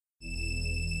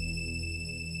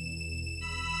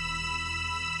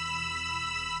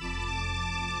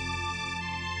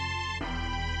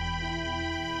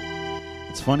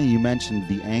 It's funny you mentioned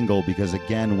the angle, because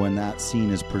again, when that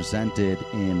scene is presented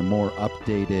in more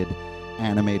updated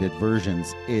animated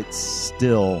versions, it's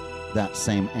still that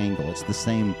same angle. It's the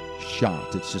same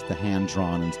shot. It's just the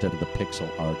hand-drawn instead of the pixel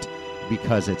art,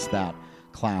 because it's that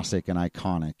classic and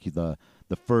iconic, the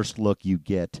first look you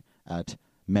get at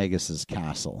Magus's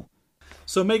castle.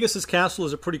 So Magus's castle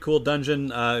is a pretty cool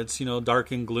dungeon. It's,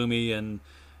 dark and gloomy and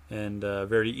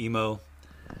very emo.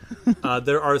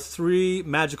 There are 3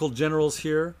 magical generals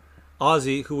here.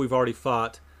 Ozzy, who we've already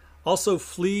fought. Also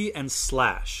Flea and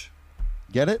Slash.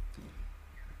 Get it?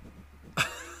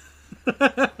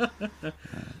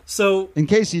 So, in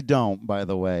case you don't, by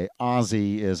the way,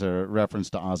 Ozzy is a reference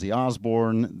to Ozzy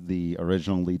Osbourne, the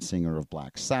original lead singer of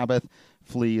Black Sabbath.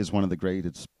 Flea is one of the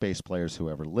greatest bass players who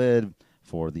ever lived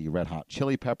for the Red Hot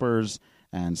Chili Peppers.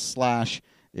 And Slash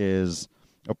is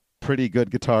a pretty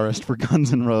good guitarist for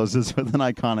Guns N' Roses with an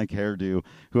iconic hairdo,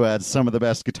 who had some of the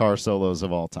best guitar solos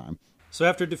of all time. So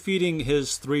after defeating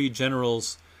his 3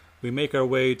 generals, we make our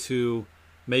way to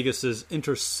Magus's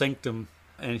inner sanctum.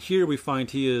 And here we find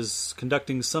he is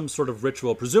conducting some sort of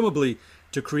ritual, presumably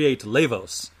to create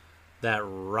Lavos, that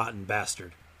rotten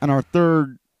bastard. And our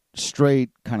third straight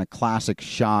kind of classic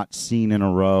shot scene in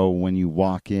a row, when you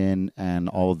walk in and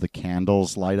all of the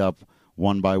candles light up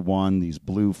one by one, these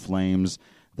blue flames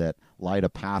that light a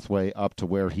pathway up to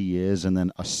where he is, and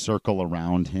then a circle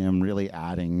around him, really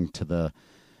adding to the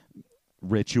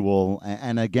ritual.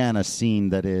 And again, a scene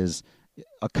that is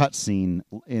a cutscene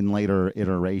in later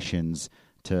iterations,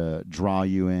 to draw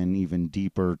you in even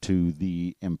deeper to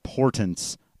the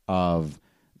importance of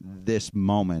this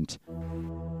moment.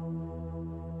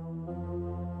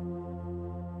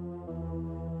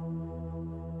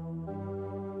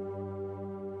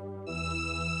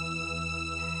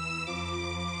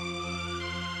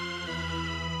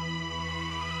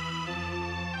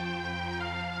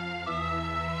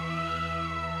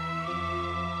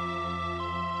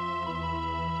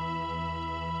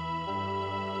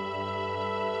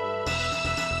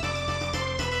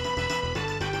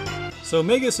 So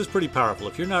Magus is pretty powerful.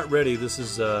 If you're not ready, this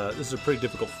is a pretty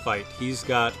difficult fight. He's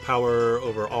got power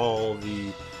over all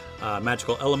the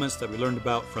magical elements that we learned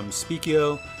about from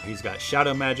Spikio. He's got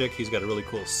shadow magic. He's got a really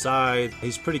cool scythe.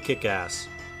 He's pretty kick-ass.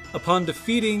 Upon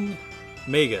defeating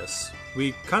Magus,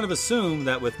 we kind of assume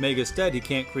that with Magus dead, he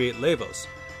can't create Lavos.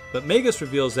 But Magus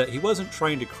reveals that he wasn't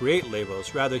trying to create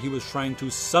Lavos, rather he was trying to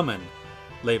summon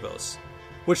Lavos.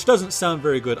 Which doesn't sound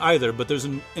very good either, but there's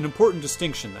an important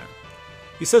distinction there.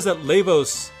 He says that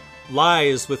Lavos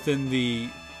lies within the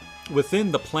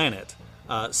planet,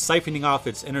 siphoning off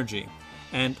its energy.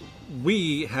 And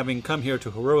we, having come here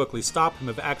to heroically stop him,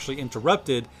 have actually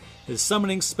interrupted his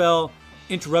summoning spell.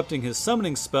 Interrupting his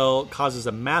summoning spell causes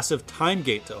a massive time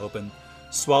gate to open,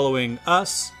 swallowing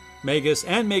us, Magus,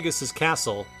 and Magus's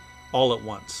castle all at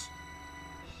once.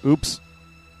 Oops.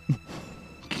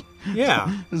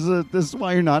 Yeah. This is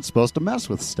why you're not supposed to mess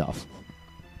with stuff.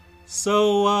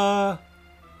 So,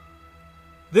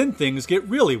 then things get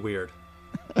really weird.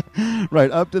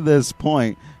 Right, up to this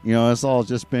point, it's all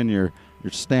just been your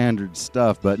standard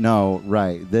stuff. But no,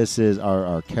 right, this is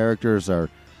our characters are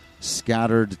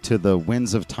scattered to the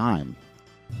winds of time.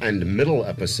 And middle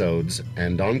episodes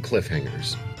end on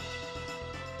cliffhangers.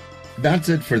 That's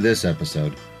it for this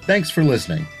episode. Thanks for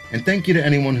listening, and thank you to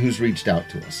anyone who's reached out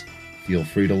to us. Feel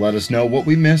free to let us know what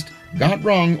we missed, got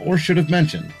wrong, or should have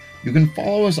mentioned. You can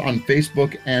follow us on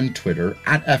Facebook and Twitter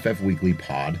at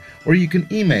FFWeeklyPod, or you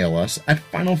can email us at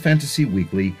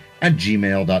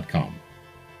FinalFantasyWeekly@gmail.com.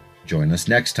 Join us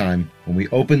next time when we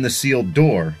open the sealed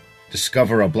door,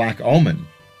 discover a black omen,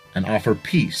 and offer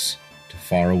peace to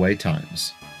faraway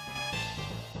times.